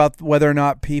talked about whether or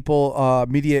not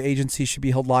media agencies should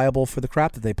be held liable for the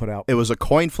crap that they put out. It was a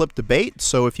coin flip debate,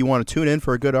 so if you want to tune in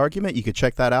for a good argument, you could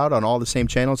check that out on all the same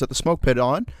channels that the Smoke Pit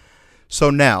on.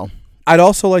 So now, I'd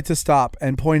also like to stop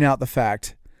and point out the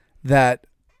fact that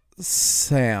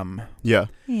Sam, yeah,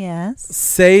 Yes.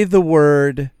 say the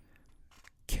word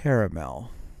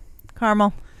caramel.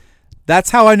 Caramel.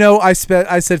 That's how I know I said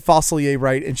Fossilier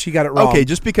right, and she got it wrong. okay,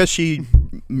 just because she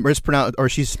mispronounced or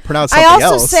she's pronounced I something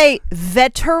also else. say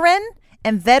veteran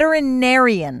and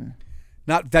veterinarian.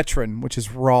 Not veteran, which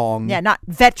is wrong. Yeah, not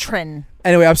veteran.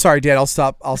 Anyway, I'm sorry, Dad. I'll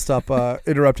stop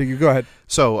interrupting you. Go ahead.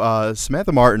 So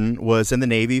Samantha Martin was in the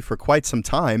Navy for quite some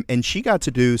time, and she got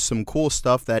to do some cool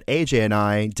stuff that AJ and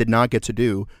I did not get to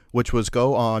do, which was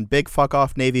go on big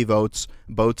fuck-off Navy boats,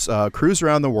 cruise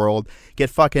around the world, get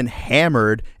fucking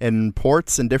hammered in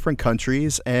ports in different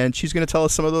countries, and she's going to tell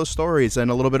us some of those stories and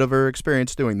a little bit of her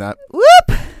experience doing that.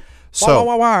 Whoop! So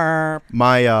Wah, wah,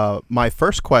 wah. my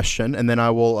first question, and then I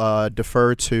will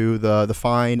defer to the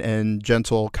fine and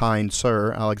gentle, kind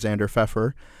sir, Alexander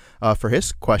Pfeffer, for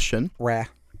his question. Rah.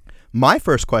 My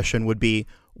first question would be,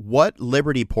 what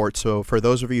Liberty port, so for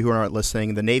those of you who aren't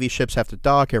listening, the Navy ships have to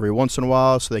dock every once in a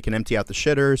while so they can empty out the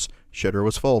shitters. Shitter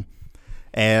was full.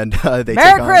 And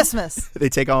Merry Christmas. They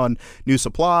take on new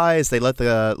supplies. They let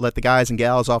the guys and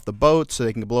gals off the boat so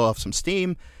they can blow off some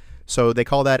steam. So they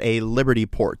call that a Liberty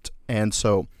port. And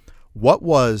so what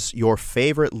was your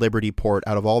favorite Liberty port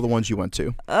out of all the ones you went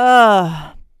to?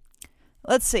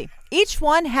 Let's see. Each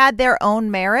one had their own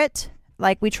merit.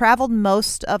 Like, we traveled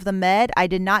most of the Med. I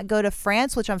did not go to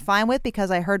France, which I'm fine with because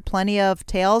I heard plenty of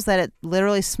tales that it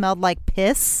literally smelled like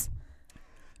piss.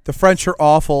 The French are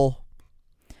awful.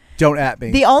 Don't at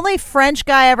me. The only French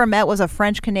guy I ever met was a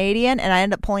French Canadian, and I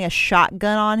ended up pulling a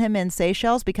shotgun on him in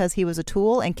Seychelles because he was a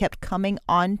tool and kept coming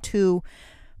onto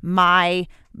my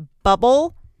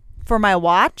bubble for my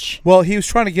watch. Well, he was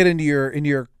trying to get into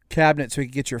your cabinet so he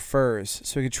could get your furs,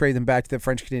 so he could trade them back to the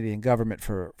French Canadian government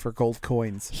for gold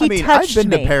coins. He I've touched been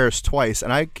me. to Paris twice,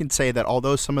 and I can say that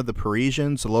although some of the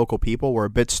Parisians, the local people, were a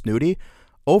bit snooty,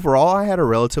 overall I had a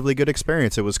relatively good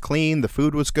experience. It was clean, the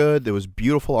food was good, there was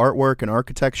beautiful artwork and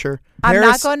architecture. I'm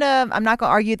Paris- not going to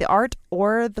argue the art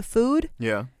or the food,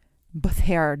 Yeah. but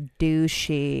they are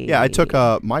douchey. Yeah, I took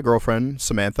my girlfriend,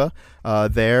 Samantha,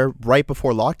 there right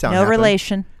before lockdown no happened.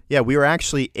 relation. Yeah, we were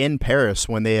actually in Paris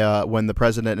when when the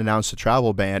president announced the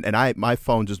travel ban, and my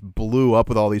phone just blew up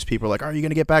with all these people like, "Are you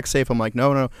going to get back safe?" I'm like,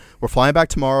 "No, we're flying back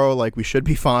tomorrow. Like, we should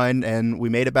be fine," and we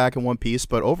made it back in one piece.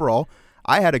 But overall,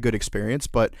 I had a good experience.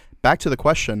 But back to the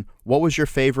question, what was your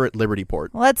favorite Liberty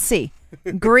port? Let's see.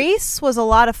 Greece was a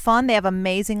lot of fun. They have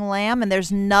amazing lamb, and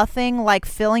there's nothing like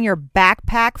filling your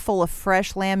backpack full of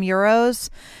fresh lamb gyros.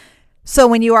 So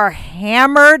when you are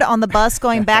hammered on the bus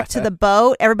going back to the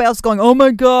boat, everybody else is going, "Oh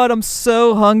my God, I'm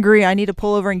so hungry. I need to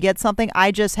pull over and get something." I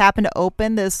just happened to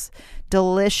open this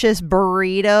delicious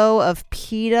burrito of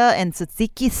pita and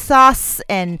tzatziki sauce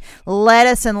and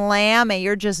lettuce and lamb, and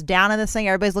you're just down in this thing.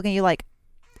 Everybody's looking at you like,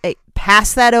 "Hey,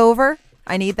 pass that over.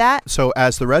 I need that." So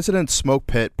as the resident Smoke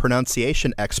Pit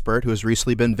pronunciation expert who has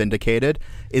recently been vindicated,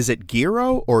 is it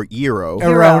gyro or gyro?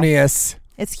 Erroneous.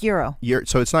 It's gyro.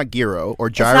 So it's not gyro or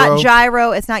gyro? It's not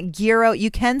gyro. It's not gyro.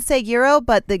 You can say gyro,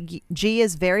 but the G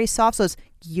is very soft, so it's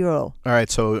gyro. All right,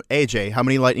 so AJ, how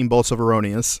many lightning bolts of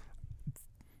erroneous?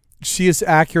 She is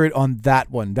accurate on that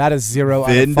one. That is 0 out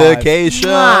of 5. Vindication.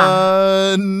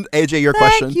 Mwah. AJ, your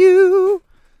Thank question. you.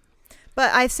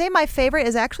 But I say my favorite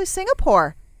is actually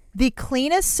Singapore. The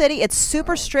cleanest city. It's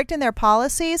super strict in their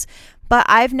policies, but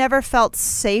I've never felt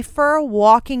safer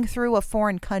walking through a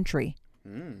foreign country.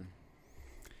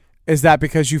 Is that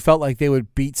because you felt like they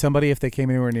would beat somebody if they came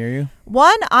anywhere near you?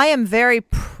 One, I am very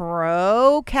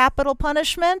pro capital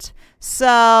punishment.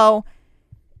 So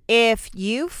if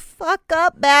you fuck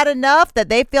up bad enough that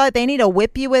they feel like they need to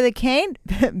whip you with a cane,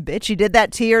 bitch, you did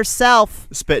that to yourself.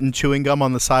 Spitting chewing gum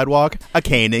on the sidewalk, a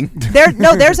caning.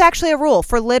 There's actually a rule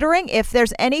for littering. If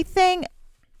there's anything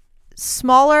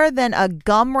smaller than a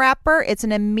gum wrapper, it's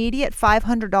an immediate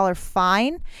 $500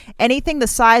 fine. Anything the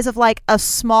size of like a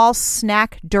small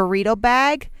snack Dorito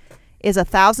bag is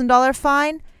 $1,000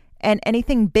 fine. And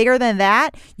anything bigger than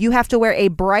that, you have to wear a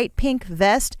bright pink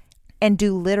vest and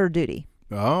do litter duty.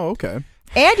 Oh, okay.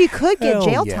 And you could get Hell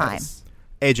jail yes.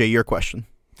 time. AJ, your question.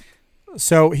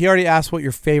 So he already asked what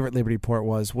your favorite Liberty Port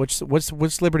was. Which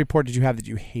Liberty Port did you have that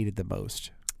you hated the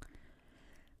most?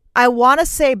 I want to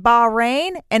say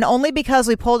Bahrain, and only because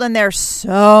we pulled in there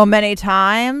so many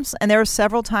times, and there were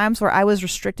several times where I was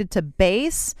restricted to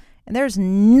base, and there's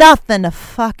nothing to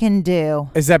fucking do.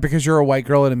 Is that because you're a white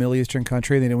girl in a Middle Eastern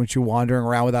country and they don't want you wandering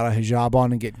around without a hijab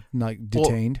on and get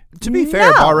detained? Well, to be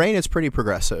fair, Bahrain is pretty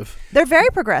progressive. They're very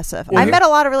progressive. I met a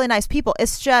lot of really nice people.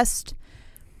 It's just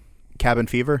cabin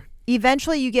fever.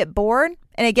 Eventually you get bored,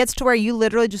 and it gets to where you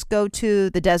literally just go to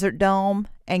the Desert Dome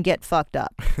and get fucked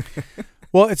up.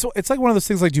 Well, it's like one of those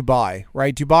things like Dubai,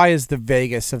 right? Dubai is the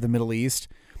Vegas of the Middle East,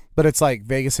 but it's like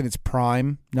Vegas in its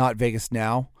prime, not Vegas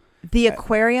now. The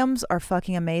aquariums are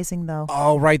fucking amazing, though.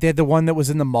 Oh, right. They had the one that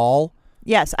was in the mall.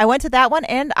 Yes, I went to that one,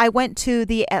 and I went to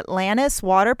the Atlantis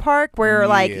water park where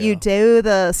like you do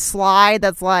the slide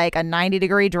that's like a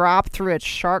 90-degree drop through a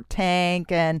shark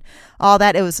tank and all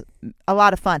that. It was a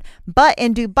lot of fun. But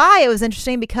in Dubai, it was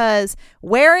interesting because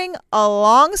wearing a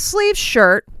long sleeve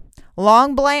shirt,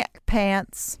 long black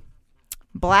pants,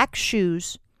 black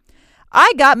shoes,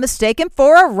 I got mistaken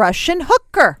for a Russian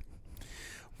hooker.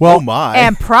 Well, oh my.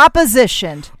 And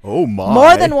propositioned. Oh my.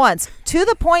 More than once. To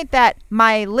the point that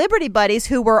my Liberty buddies,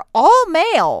 who were all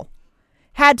male,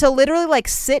 had to literally like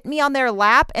sit me on their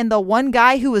lap, and the one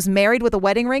guy who was married with a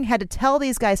wedding ring had to tell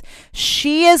these guys,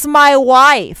 she is my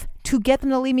wife, to get them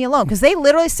to leave me alone. Because they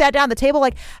literally sat down at the table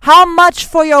like, how much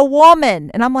for your woman?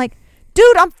 And I'm like,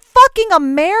 dude, I'm fucking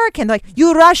American. They're like,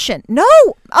 you Russian. No,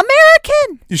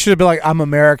 American. You should have been like, I'm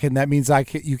American. That means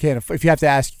you can't. If you have to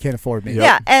ask, you can't afford me. Yep.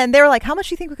 Yeah, and they were like, how much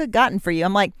do you think we could have gotten for you?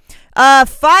 I'm like,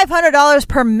 $500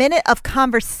 per minute of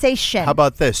conversation. How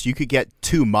about this? You could get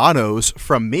 2 monos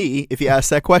from me if you ask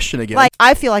that question again. Like,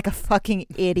 I feel like a fucking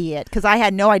idiot because I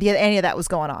had no idea that any of that was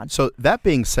going on. So that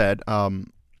being said,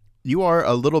 you are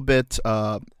a little bit.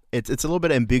 It's a little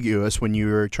bit ambiguous when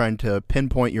you're trying to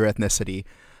pinpoint your ethnicity.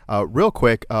 Real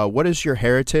quick, what is your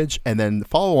heritage? And then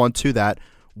follow on to that,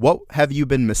 what have you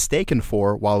been mistaken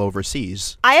for while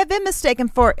overseas? I have been mistaken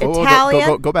for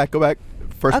Italian. Go back.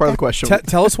 First part of the question.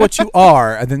 Tell us what you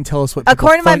are, and then tell us what.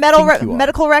 According to my think you are.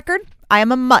 medical record, I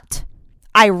am a mutt.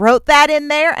 I wrote that in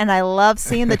there, and I love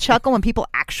seeing the chuckle when people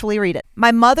actually read it.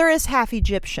 My mother is half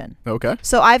Egyptian. Okay.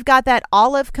 So I've got that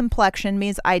olive complexion,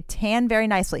 means I tan very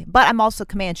nicely. But I'm also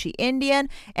Comanche Indian,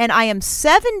 and I am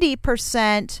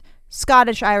 70%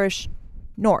 Scottish, Irish,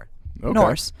 Norse.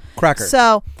 Cracker.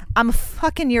 So I'm a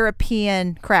fucking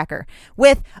European cracker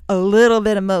with a little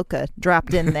bit of mocha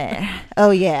dropped in there. Oh,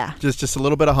 yeah. Just a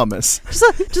little bit of hummus.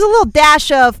 Just a little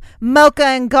dash of mocha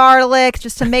and garlic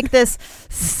just to make this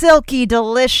silky,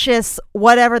 delicious,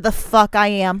 whatever the fuck I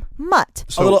am, mutt.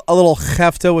 So, a little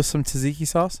hefta with some tzatziki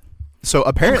sauce? So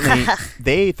apparently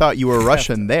they thought you were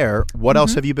Russian there. What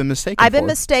else have you been mistaken for? I've been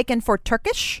mistaken for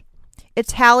Turkish,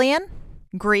 Italian,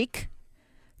 Greek,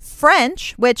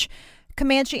 French, which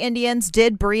Comanche Indians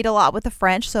did breed a lot with the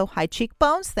French, so high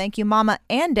cheekbones. Thank you, Mama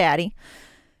and Daddy.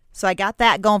 So I got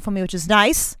that going for me, which is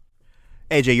nice.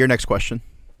 AJ, your next question.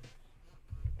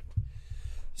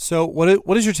 So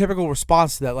what is your typical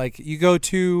response to that? Like, you go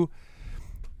to,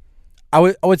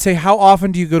 I would say, how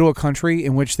often do you go to a country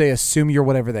in which they assume you're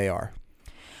whatever they are?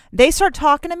 They start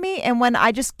talking to me, and when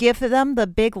I just give them the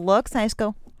big looks, and I just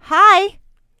go, hi,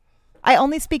 I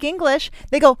only speak English.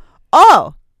 They go,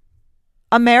 oh,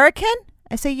 American?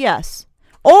 I say yes.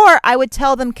 Or I would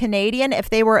tell them Canadian if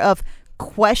they were of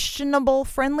questionable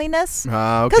friendliness.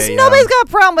 Because nobody's got a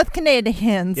problem with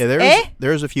Canadians. Yeah,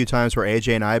 there's a few times where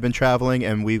AJ and I have been traveling,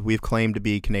 and we've claimed to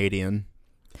be Canadian.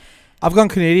 I've gone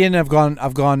Canadian. I've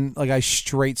gone like I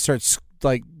straight start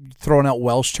like throwing out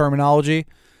Welsh terminology.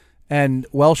 And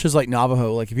Welsh is like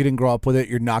Navajo. Like, if you didn't grow up with it,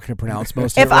 you're not going to pronounce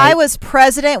most of it. If I was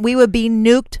president, we would be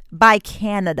nuked by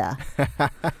Canada.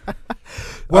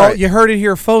 Well, right. You heard it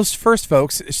here first,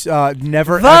 folks.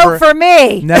 Never vote for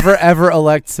me. Never ever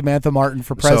elect Samantha Martin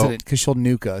for president because she'll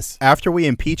nuke us. After we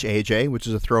impeach AJ, which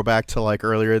is a throwback to like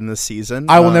earlier in this season,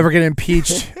 I will never get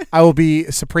impeached. I will be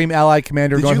Supreme Allied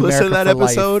Commander. Did North you listen America to that for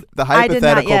episode? Life. The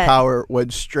hypothetical power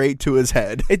went straight to his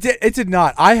head. It did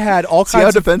not. I had all kinds. See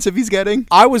how defensive he's getting?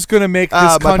 I was going to make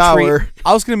this country.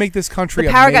 I was going to make this country.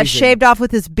 The power amazing. got shaved off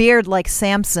with his beard like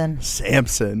Samson.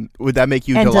 Samson, would that make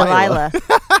you and Delilah?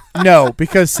 No,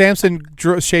 because Samson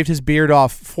shaved his beard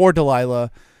off for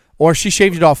Delilah, or she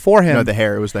shaved it off for him. No, the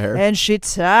hair. It was the hair. And she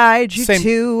tied you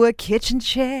to a kitchen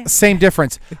chair. Same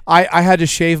difference. I had to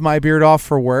shave my beard off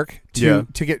for work to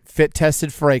get fit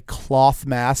tested for a cloth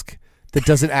mask that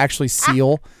doesn't actually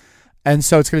seal. And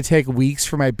so it's going to take weeks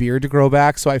for my beard to grow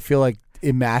back. So I feel like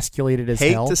emasculated as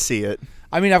Hate hell. to see it.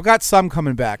 I mean, I've got some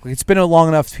coming back. Like, it's been a long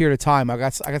enough period of time. I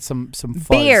got some fuzz.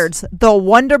 Beards, the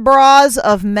wonder bras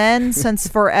of men since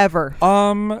forever.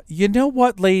 You know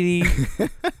what, lady?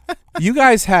 You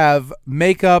guys have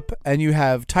makeup and you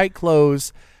have tight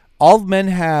clothes. All men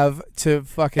have to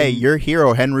fucking... Hey, your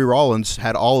hero, Henry Rollins,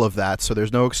 had all of that, so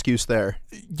there's no excuse there.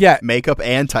 Yeah. Makeup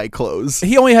and tight clothes.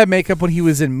 He only had makeup when he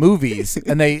was in movies,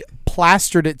 and they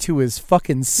plastered it to his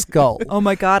fucking skull. Oh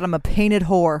my God, I'm a painted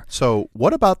whore. So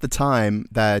what about the time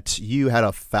that you had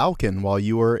a falcon while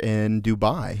you were in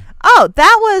Dubai? Oh,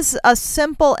 that was a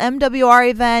simple MWR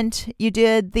event. You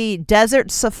did the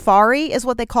desert safari is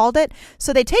what they called it.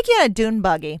 So they take you in a dune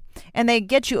buggy and they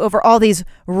get you over all these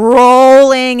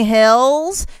rolling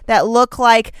hills that look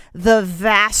like the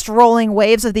vast rolling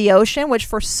waves of the ocean, which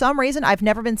for some reason I've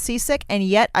never been seasick, and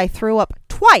yet I threw up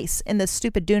twice in this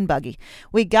stupid dune buggy.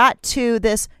 We got to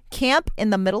this camp in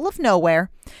the middle of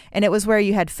nowhere, and it was where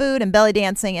you had food and belly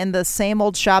dancing in the same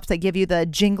old shops that give you the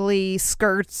jingly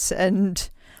skirts and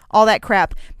all that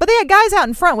crap. But they had guys out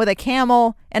in front with a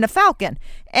camel and a falcon.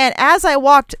 And as I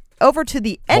walked over to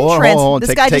the entrance, hold on.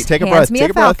 this guy just hands me a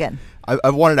falcon.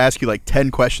 I've wanted to ask you like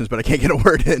 10 questions, but I can't get a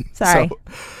word in. Sorry. So,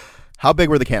 how big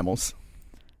were the camels?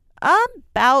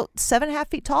 About 7.5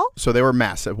 feet tall. So they were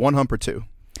massive. One hump or two?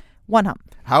 One hump.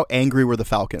 How angry were the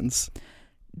falcons?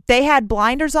 They had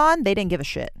blinders on. They didn't give a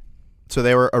shit. So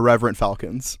they were irreverent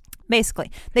falcons.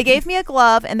 Basically, they gave me a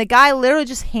glove, and the guy literally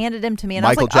just handed him to me, and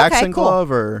Michael I was like, Jackson "Okay, cool."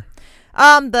 glove or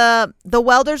The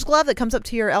welder's glove that comes up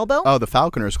to your elbow. the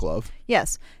falconer's glove.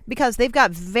 Yes, because they've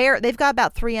got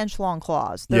about 3-inch long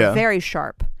claws. They're Yeah. very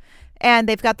sharp, and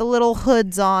they've got the little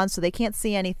hoods on, so they can't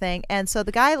see anything. And so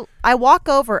the guy, I walk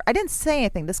over, I didn't say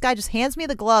anything. This guy just hands me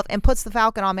the glove and puts the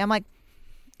falcon on me. I'm like,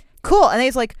 cool, and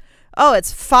he's like, oh,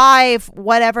 it's 5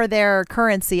 whatever their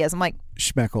currency is. I'm like,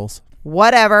 Schmeckles.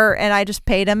 whatever, and I just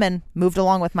paid him and moved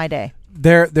along with my day.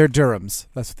 They're dirhams.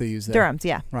 That's what they use there. Dirhams,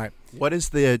 yeah. Right. What is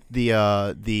the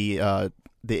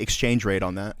exchange rate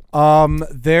on that?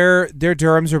 Their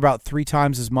dirhams are about 3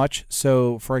 times as much.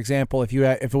 So, for example, if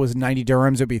it was 90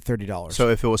 dirhams, it'd be $30. So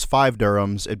if it was 5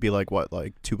 dirhams, it'd be like what,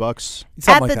 like $2?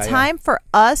 Something At like the that, time for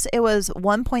us, it was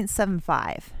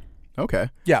 1.75. Okay.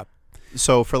 yeah.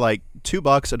 So for like $2,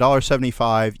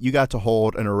 $1.75, you got to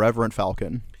hold an irreverent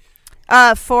falcon.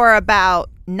 For about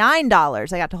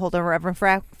 $9, I got to hold a Reverend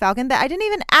Falcon that I didn't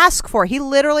even ask for. He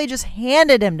literally just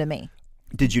handed him to me.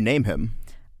 Did you name him?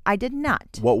 I did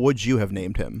not. What would you have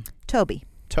named him? Toby.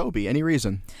 Toby. Any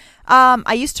reason?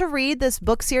 I used to read this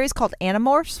book series called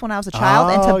Animorphs when I was a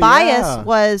child, and Oh, Tobias yeah.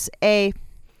 was a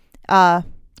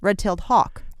red-tailed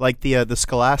hawk. Like the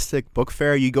Scholastic Book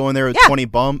Fair, you go in there with Yeah.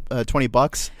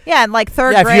 $20. Yeah, in like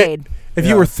third Yeah, grade. If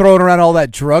Yeah. you were throwing around all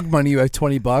that drug money, you had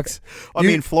 $20. I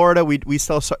mean, Florida, we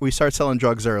start selling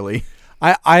drugs early.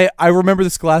 I remember the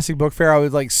Scholastic Book Fair. I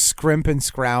would like scrimp and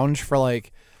scrounge for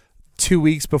like 2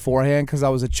 weeks beforehand because I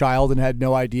was a child and had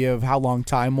no idea of how long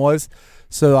time was.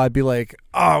 So I'd be like,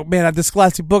 oh man, the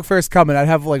Scholastic Book Fair is coming. I'd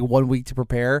have like 1 week to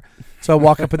prepare. So I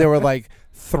walk up and there were like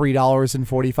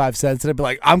 $3.45, and I'd be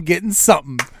like, I'm getting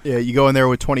something. Yeah, you go in there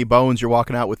with 20 bones, you're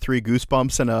walking out with 3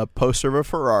 goosebumps and a poster of a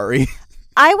Ferrari.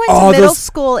 I went to middle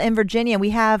school in Virginia. We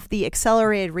have the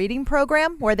accelerated reading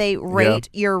program where they rate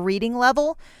your reading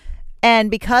level. And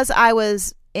because I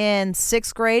was in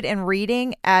 6th grade and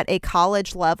reading at a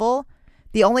college level,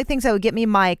 the only things that would get me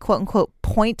my quote-unquote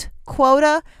point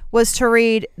quota was to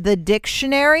read the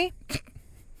dictionary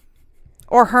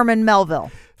or Herman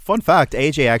Melville. Fun fact,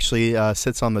 AJ actually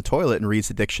sits on the toilet and reads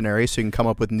the dictionary so you can come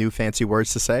up with new fancy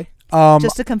words to say.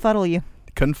 Just to confuddle you.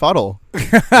 Confuddle.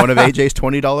 One of AJ's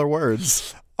 $20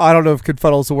 words. I don't know if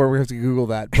confuddle is a word. We have to Google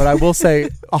that. But I will say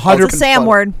It's a 100. Sam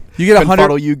word. You get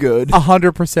Confuddle you good.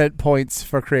 100% points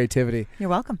for creativity. You're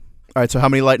welcome. All right, so how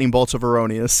many lightning bolts of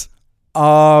Erroneous?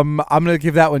 I'm gonna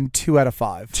give that one 2 out of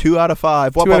 5. 2 out of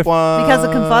 5. Two out of- Because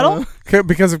of confuddle?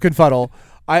 Because of confuddle.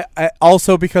 I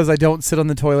also, because I don't sit on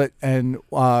the toilet and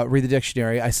read the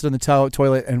dictionary, I sit on the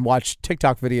toilet and watch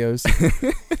TikTok videos.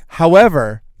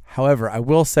 However, I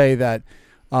will say that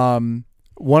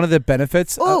one of the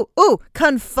benefits.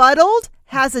 Confuddled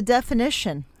has a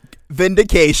definition.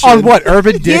 Vindication. On what?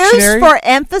 Urban Dictionary? Used for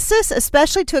emphasis,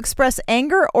 especially to express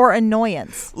anger or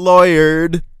annoyance.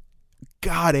 Lawyered.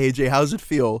 God, AJ, how's it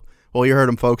feel? Well, you heard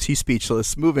him, folks. He's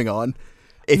speechless. Moving on.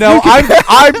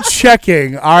 I'm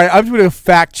checking. All right, I'm doing a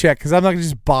fact check because I'm not gonna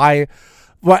just buy.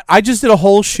 What I just did a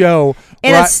whole show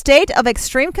In a state of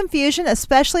extreme confusion,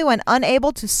 especially when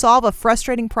unable to solve a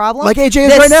frustrating problem. Like AJ is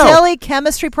this right now. This silly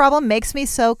chemistry problem makes me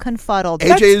so confuddled.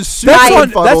 AJ is super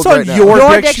confuddled That's on right now.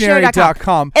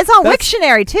 yourdictionary.com. It's on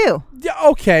Wiktionary, too. Yeah,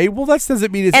 okay. Well, that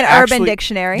doesn't mean it's and actually... Urban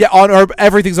Dictionary. Yeah,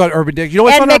 everything's on Urban Dictionary. You know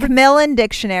what's and on Macmillan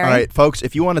Dictionary. All right, folks,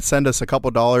 if you want to send us a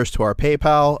couple $, to our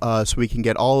PayPal so we can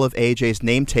get all of AJ's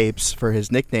name tapes for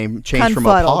his nickname changed from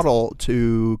Apollo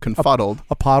to Confuddled.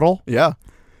 Apollo? Yeah.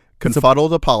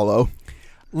 Confuddled Apollo.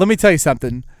 Let me tell you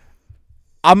something.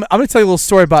 I'm going to tell you a little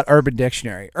story about Urban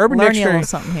Dictionary. Urban Dictionary. A little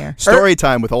something here. Story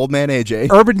time with old man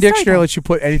AJ. Urban Dictionary lets you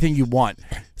put anything you want.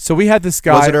 So we had this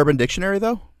guy. Was it Urban Dictionary,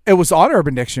 though? It was on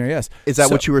Urban Dictionary, yes. Is that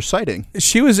what you were citing?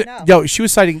 She was she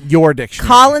was citing your dictionary.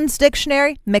 Collins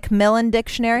Dictionary, Macmillan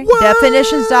Dictionary,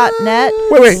 definitions.net.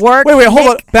 Wait, hold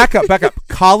on. Back up.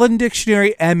 Collins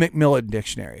Dictionary and Macmillan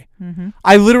Dictionary. Mm-hmm.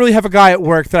 I literally have a guy at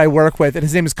work that I work with, and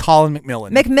his name is Colin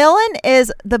Macmillan. Macmillan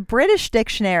is the British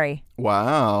dictionary.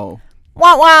 Wow.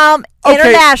 Wow.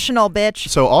 International, bitch.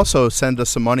 So also send us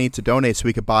some money to donate so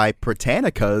we could buy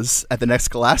Britannicas at the next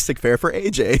Scholastic Fair for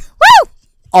AJ. Woo!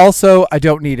 Also, I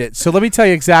don't need it. So let me tell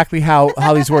you exactly how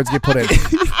these words get put in.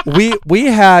 We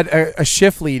had a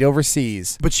shift lead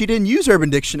overseas. But she didn't use Urban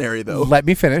Dictionary, though. Let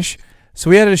me finish. So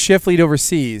we had a shift lead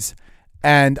overseas,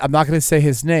 and I'm not going to say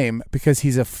his name because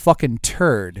he's a fucking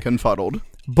turd. Confuddled.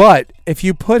 But if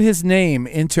you put his name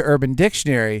into Urban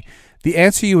Dictionary, the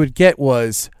answer you would get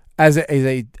was, as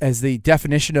the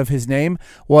definition of his name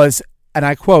was, and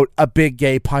I quote, a big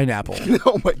gay pineapple.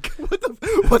 Oh my God.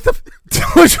 What the?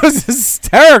 Which was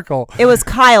hysterical. It was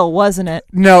Kyle, wasn't it?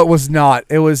 No, it was not.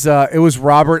 It was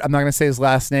Robert. I'm not going to say his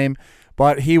last name,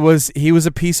 but he was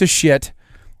a piece of shit.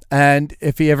 And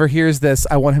if he ever hears this,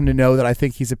 I want him to know that I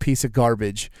think he's a piece of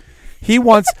garbage.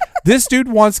 This dude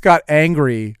once got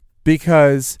angry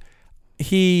because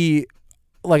I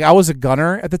was a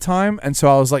gunner at the time, and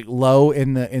so I was like low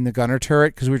in the gunner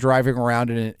turret because we were driving around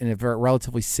in a very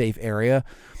relatively safe area.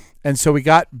 And so we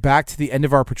got back to the end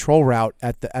of our patrol route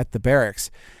at the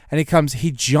barracks, and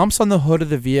he jumps on the hood of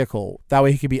the vehicle. That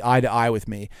way he could be eye to eye with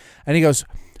me. And he goes,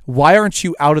 "Why aren't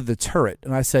you out of the turret?"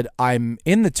 And I said, "I'm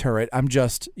in the turret. I'm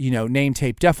just, name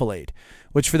tape defilade,"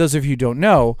 which for those of you who don't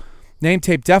know, name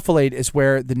tape defilade is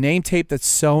where the name tape that's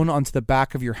sewn onto the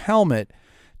back of your helmet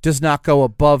does not go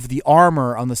above the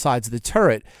armor on the sides of the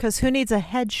turret. Because who needs a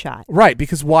headshot? Right,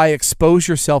 because why expose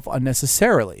yourself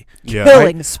unnecessarily? Yeah.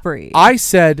 Killing spree. I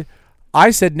said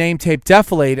name tape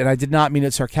defilade, and I did not mean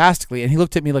it sarcastically. And he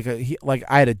looked at me like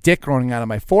I had a dick growing out of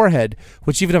my forehead,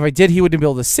 which even if I did, he wouldn't be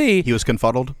able to see. He was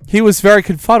confuddled? He was very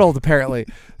confuddled, apparently.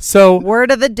 So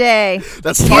word of the day.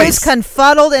 That's twice. Use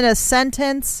confuddled in a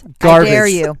sentence. Garbage. I dare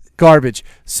you. Garbage.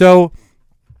 So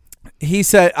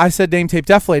I said name tape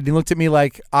defilade, and he looked at me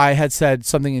like I had said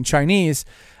something in Chinese.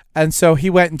 And so he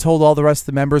went and told all the rest of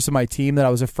the members of my team that I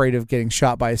was afraid of getting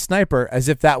shot by a sniper, as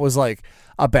if that was like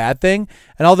a bad thing.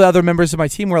 And all the other members of my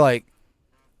team were like,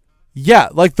 yeah,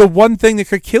 like the one thing that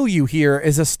could kill you here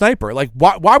is a sniper. Like,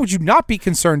 why would you not be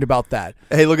concerned about that?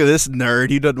 Hey, look at this nerd.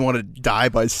 He doesn't want to die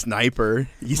by sniper.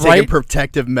 He's taking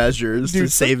protective measures to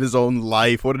save his own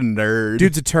life. What a nerd.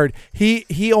 Dude's a turd.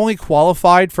 He only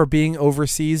qualified for being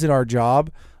overseas in our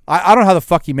job. I don't know how the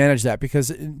fuck he managed that,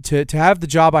 because to have the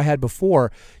job I had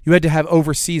before, you had to have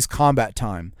overseas combat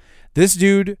time. This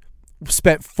dude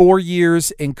spent 4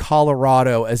 years in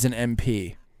Colorado as an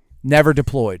MP. Never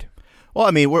deployed. Well,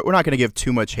 I mean, we're not going to give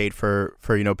too much hate for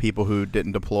people who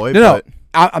didn't deploy. No.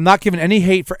 I'm not giving any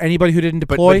hate for anybody who didn't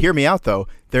deploy. But hear me out, though.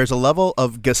 There's a level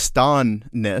of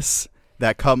Gaston-ness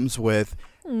that comes with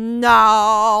thinking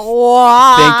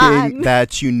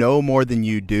that you know more than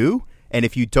you do. And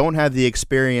if you don't have the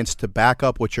experience to back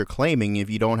up what you're claiming, if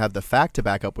you don't have the fact to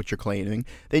back up what you're claiming,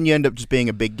 then you end up just being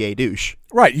a big gay douche.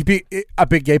 Right. You'd be a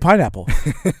big gay pineapple.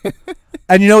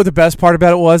 And you know what the best part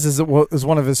about it was? Is it was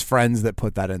one of his friends that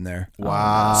put that in there.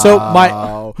 Wow. So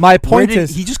my point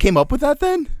is, he just came up with that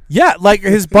then? Yeah, like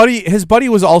his buddy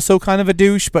was also kind of a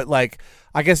douche, but like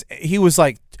I guess he was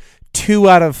like 2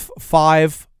 out of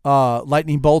 5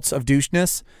 lightning bolts of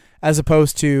doucheness, as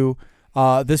opposed to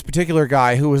this particular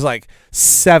guy who was like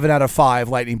 7 out of 5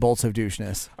 lightning bolts of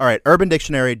doucheness. All right,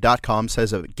 UrbanDictionary.com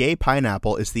says a gay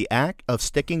pineapple is the act of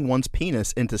sticking one's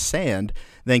penis into sand,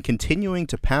 then continuing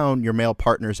to pound your male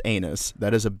partner's anus.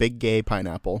 That is a big gay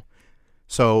pineapple.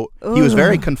 So he was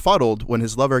very confuddled when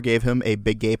his lover gave him a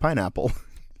big gay pineapple.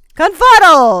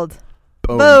 Confuddled.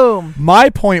 Boom. My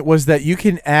point was that you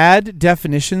can add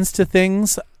definitions to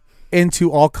things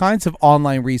into all kinds of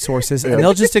online resources, and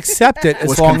they'll just accept it.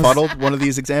 Was confuddled one of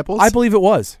these examples? I believe it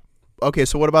was. Okay,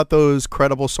 so what about those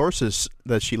credible sources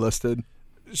that she listed?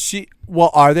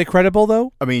 Are they credible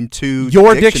though? I mean, two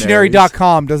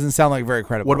Yourdictionary.com doesn't sound like very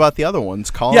credible. What about the other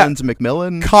ones? Collins,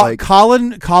 Macmillan?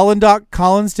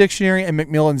 Collins Dictionary and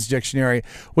Macmillan's Dictionary,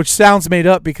 which sounds made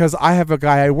up because I have a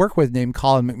guy I work with named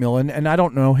Colin Macmillan, and I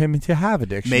don't know him to have a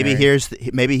dictionary.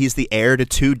 Maybe he's the heir to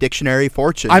two dictionary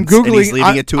fortunes. I'm Googling. And he's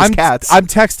leaving it to his cats. I'm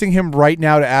texting him right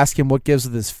now to ask him what gives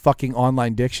with his fucking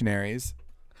online dictionaries.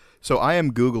 So I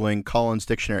am Googling Collins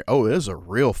Dictionary. Oh, it is a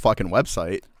real fucking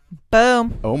website.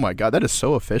 Boom. Oh my God, that is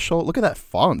so official. Look at that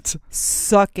font.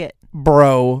 Suck it.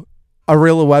 Bro, a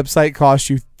real website costs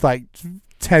you like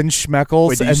 10 schmeckles.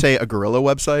 Wait, did you say a gorilla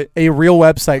website? A real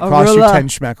website costs you 10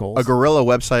 schmeckles. A gorilla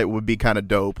website would be kind of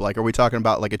dope. Like, are we talking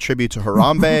about like a tribute to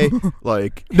Harambe?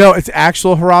 Like, no, it's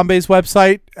actual Harambe's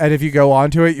website, and if you go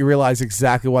onto it, you realize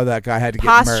exactly why that guy had to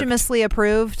get posthumously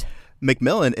approved.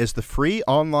 Macmillan is the free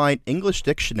online English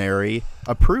dictionary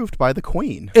approved by the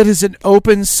Queen. It is an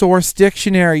open source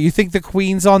dictionary. You think the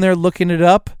Queen's on there looking it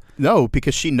up? No,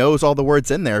 because she knows all the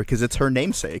words in there because it's her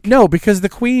namesake. No, because the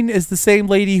Queen is the same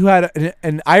lady who had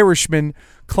an Irishman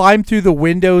climb through the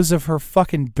windows of her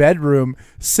fucking bedroom,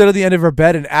 sit on the end of her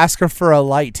bed, and ask her for a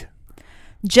light.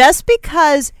 Just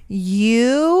because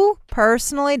you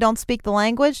personally don't speak the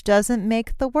language doesn't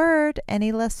make the word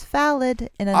any less valid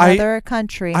in another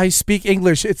country. I speak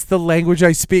English. It's the language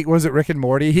I speak. Was it Rick and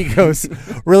Morty? He goes,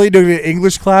 really doing an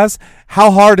English class?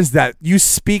 How hard is that? You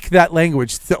speak that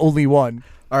language. It's the only one.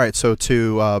 All right, so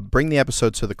to bring the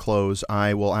episode to the close,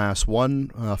 I will ask one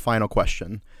final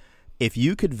question. If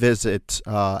you could visit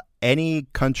any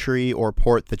country or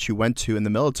port that you went to in the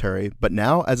military, but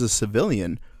now as a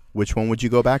civilian, which one would you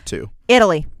go back to?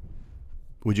 Italy.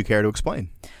 Would you care to explain?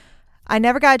 I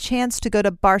never got a chance to go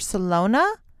to Barcelona.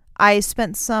 I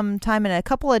spent some time in a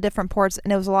couple of different ports,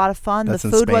 and it was a lot of fun. That's the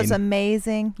in food Spain. was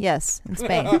amazing. Yes, in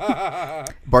Spain.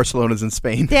 Barcelona's in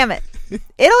Spain. Damn it.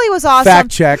 Italy was awesome.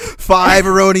 Fact check. 5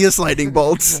 erroneous lightning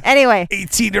bolts. Anyway.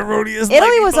 18 erroneous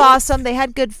Italy was awesome. They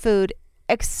had good food,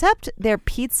 except their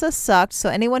pizza sucked. So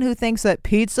anyone who thinks that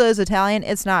pizza is Italian,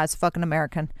 it's not. It's fucking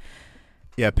American.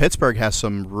 Yeah, Pittsburgh has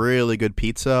some really good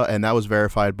pizza, and that was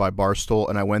verified by Barstool,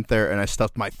 and I went there, and I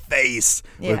stuffed my face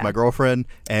with my girlfriend,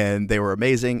 and they were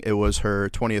amazing. It was her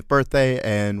 20th birthday,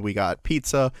 and we got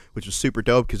pizza, which was super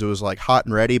dope because it was like hot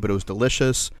and ready, but it was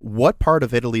delicious. What part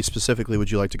of Italy specifically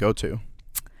would you like to go to?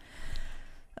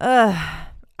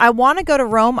 I want to go to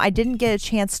Rome. I didn't get a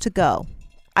chance to go.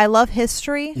 I love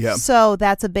history, so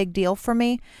that's a big deal for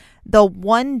me. The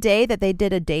one day that they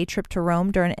did a day trip to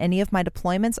Rome during any of my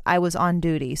deployments, I was on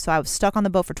duty. So I was stuck on the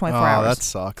boat for 24 hours. Oh, that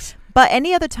sucks. But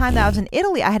any other time that I was in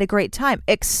Italy, I had a great time.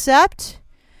 Except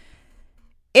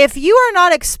if you are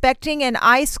not expecting an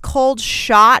ice cold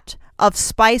shot of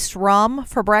spiced rum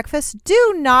for breakfast,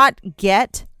 do not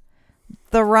get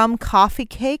the rum coffee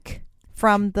cake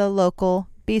from the local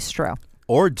bistro.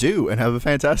 Or do and have a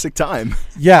fantastic time.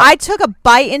 Yeah. I took a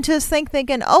bite into this thing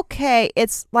thinking, okay,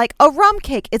 it's like a rum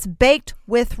cake. It's baked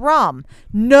with rum.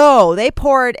 No, they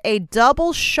poured a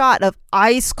double shot of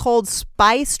ice cold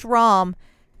spiced rum,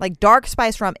 like dark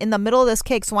spiced rum, in the middle of this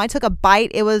cake. So when I took a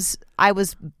bite, I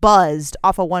was buzzed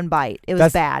off of one bite. It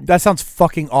was bad. That sounds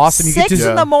fucking awesome. You 6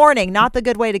 in the morning, not the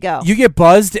good way to go. You get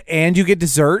buzzed and you get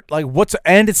dessert. Like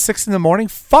and it's 6 in the morning?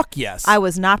 Fuck yes. I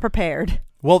was not prepared.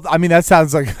 Well, I mean, that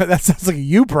sounds like a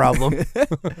you problem.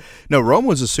 No, Rome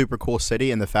was a super cool city,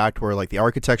 and the fact where like the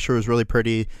architecture was really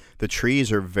pretty, the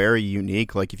trees are very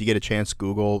unique. Like if you get a chance,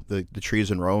 Google the trees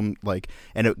in Rome, like,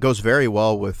 and it goes very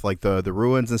well with like the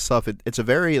ruins and stuff. It's a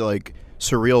very like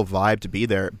surreal vibe to be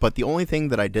there. But the only thing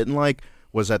that I didn't like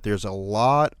was that there's a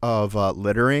lot of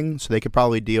littering, so they could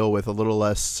probably deal with a little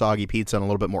less soggy pizza and a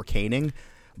little bit more caning.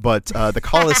 But the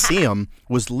Colosseum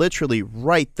was literally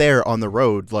right there on the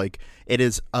road. Like it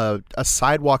is a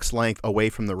sidewalk's length away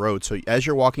from the road. So as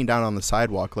you're walking down on the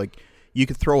sidewalk, like you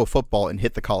could throw a football and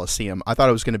hit the Colosseum. I thought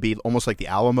it was going to be almost like the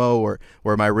Alamo, or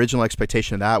where my original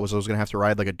expectation of that was I was going to have to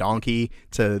ride like a donkey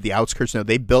to the outskirts. No,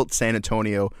 they built San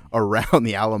Antonio around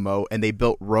the Alamo, and they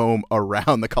built Rome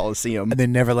around the Colosseum. And they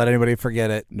never let anybody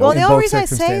forget it. Well, the only reason I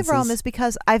say Rome is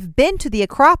because I've been to the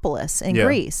Acropolis in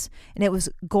Greece, and it was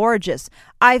gorgeous.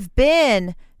 I've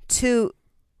been to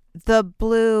the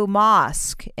Blue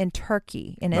Mosque in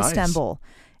Turkey, in Istanbul.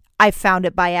 I found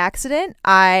it by accident.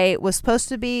 I was supposed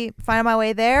to be finding my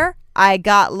way there. I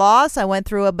got lost. I went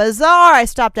through a bazaar. I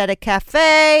stopped at a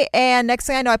cafe. And next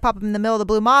thing I know, I pop up in the middle of the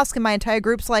Blue Mosque, and my entire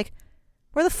group's like,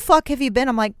 where the fuck have you been?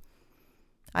 I'm like,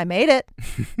 I made it.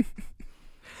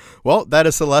 Well, that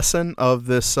is the lesson of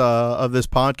this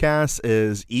podcast: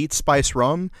 is eat spice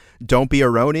rum, don't be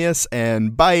erroneous,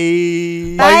 and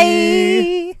bye.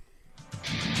 Bye.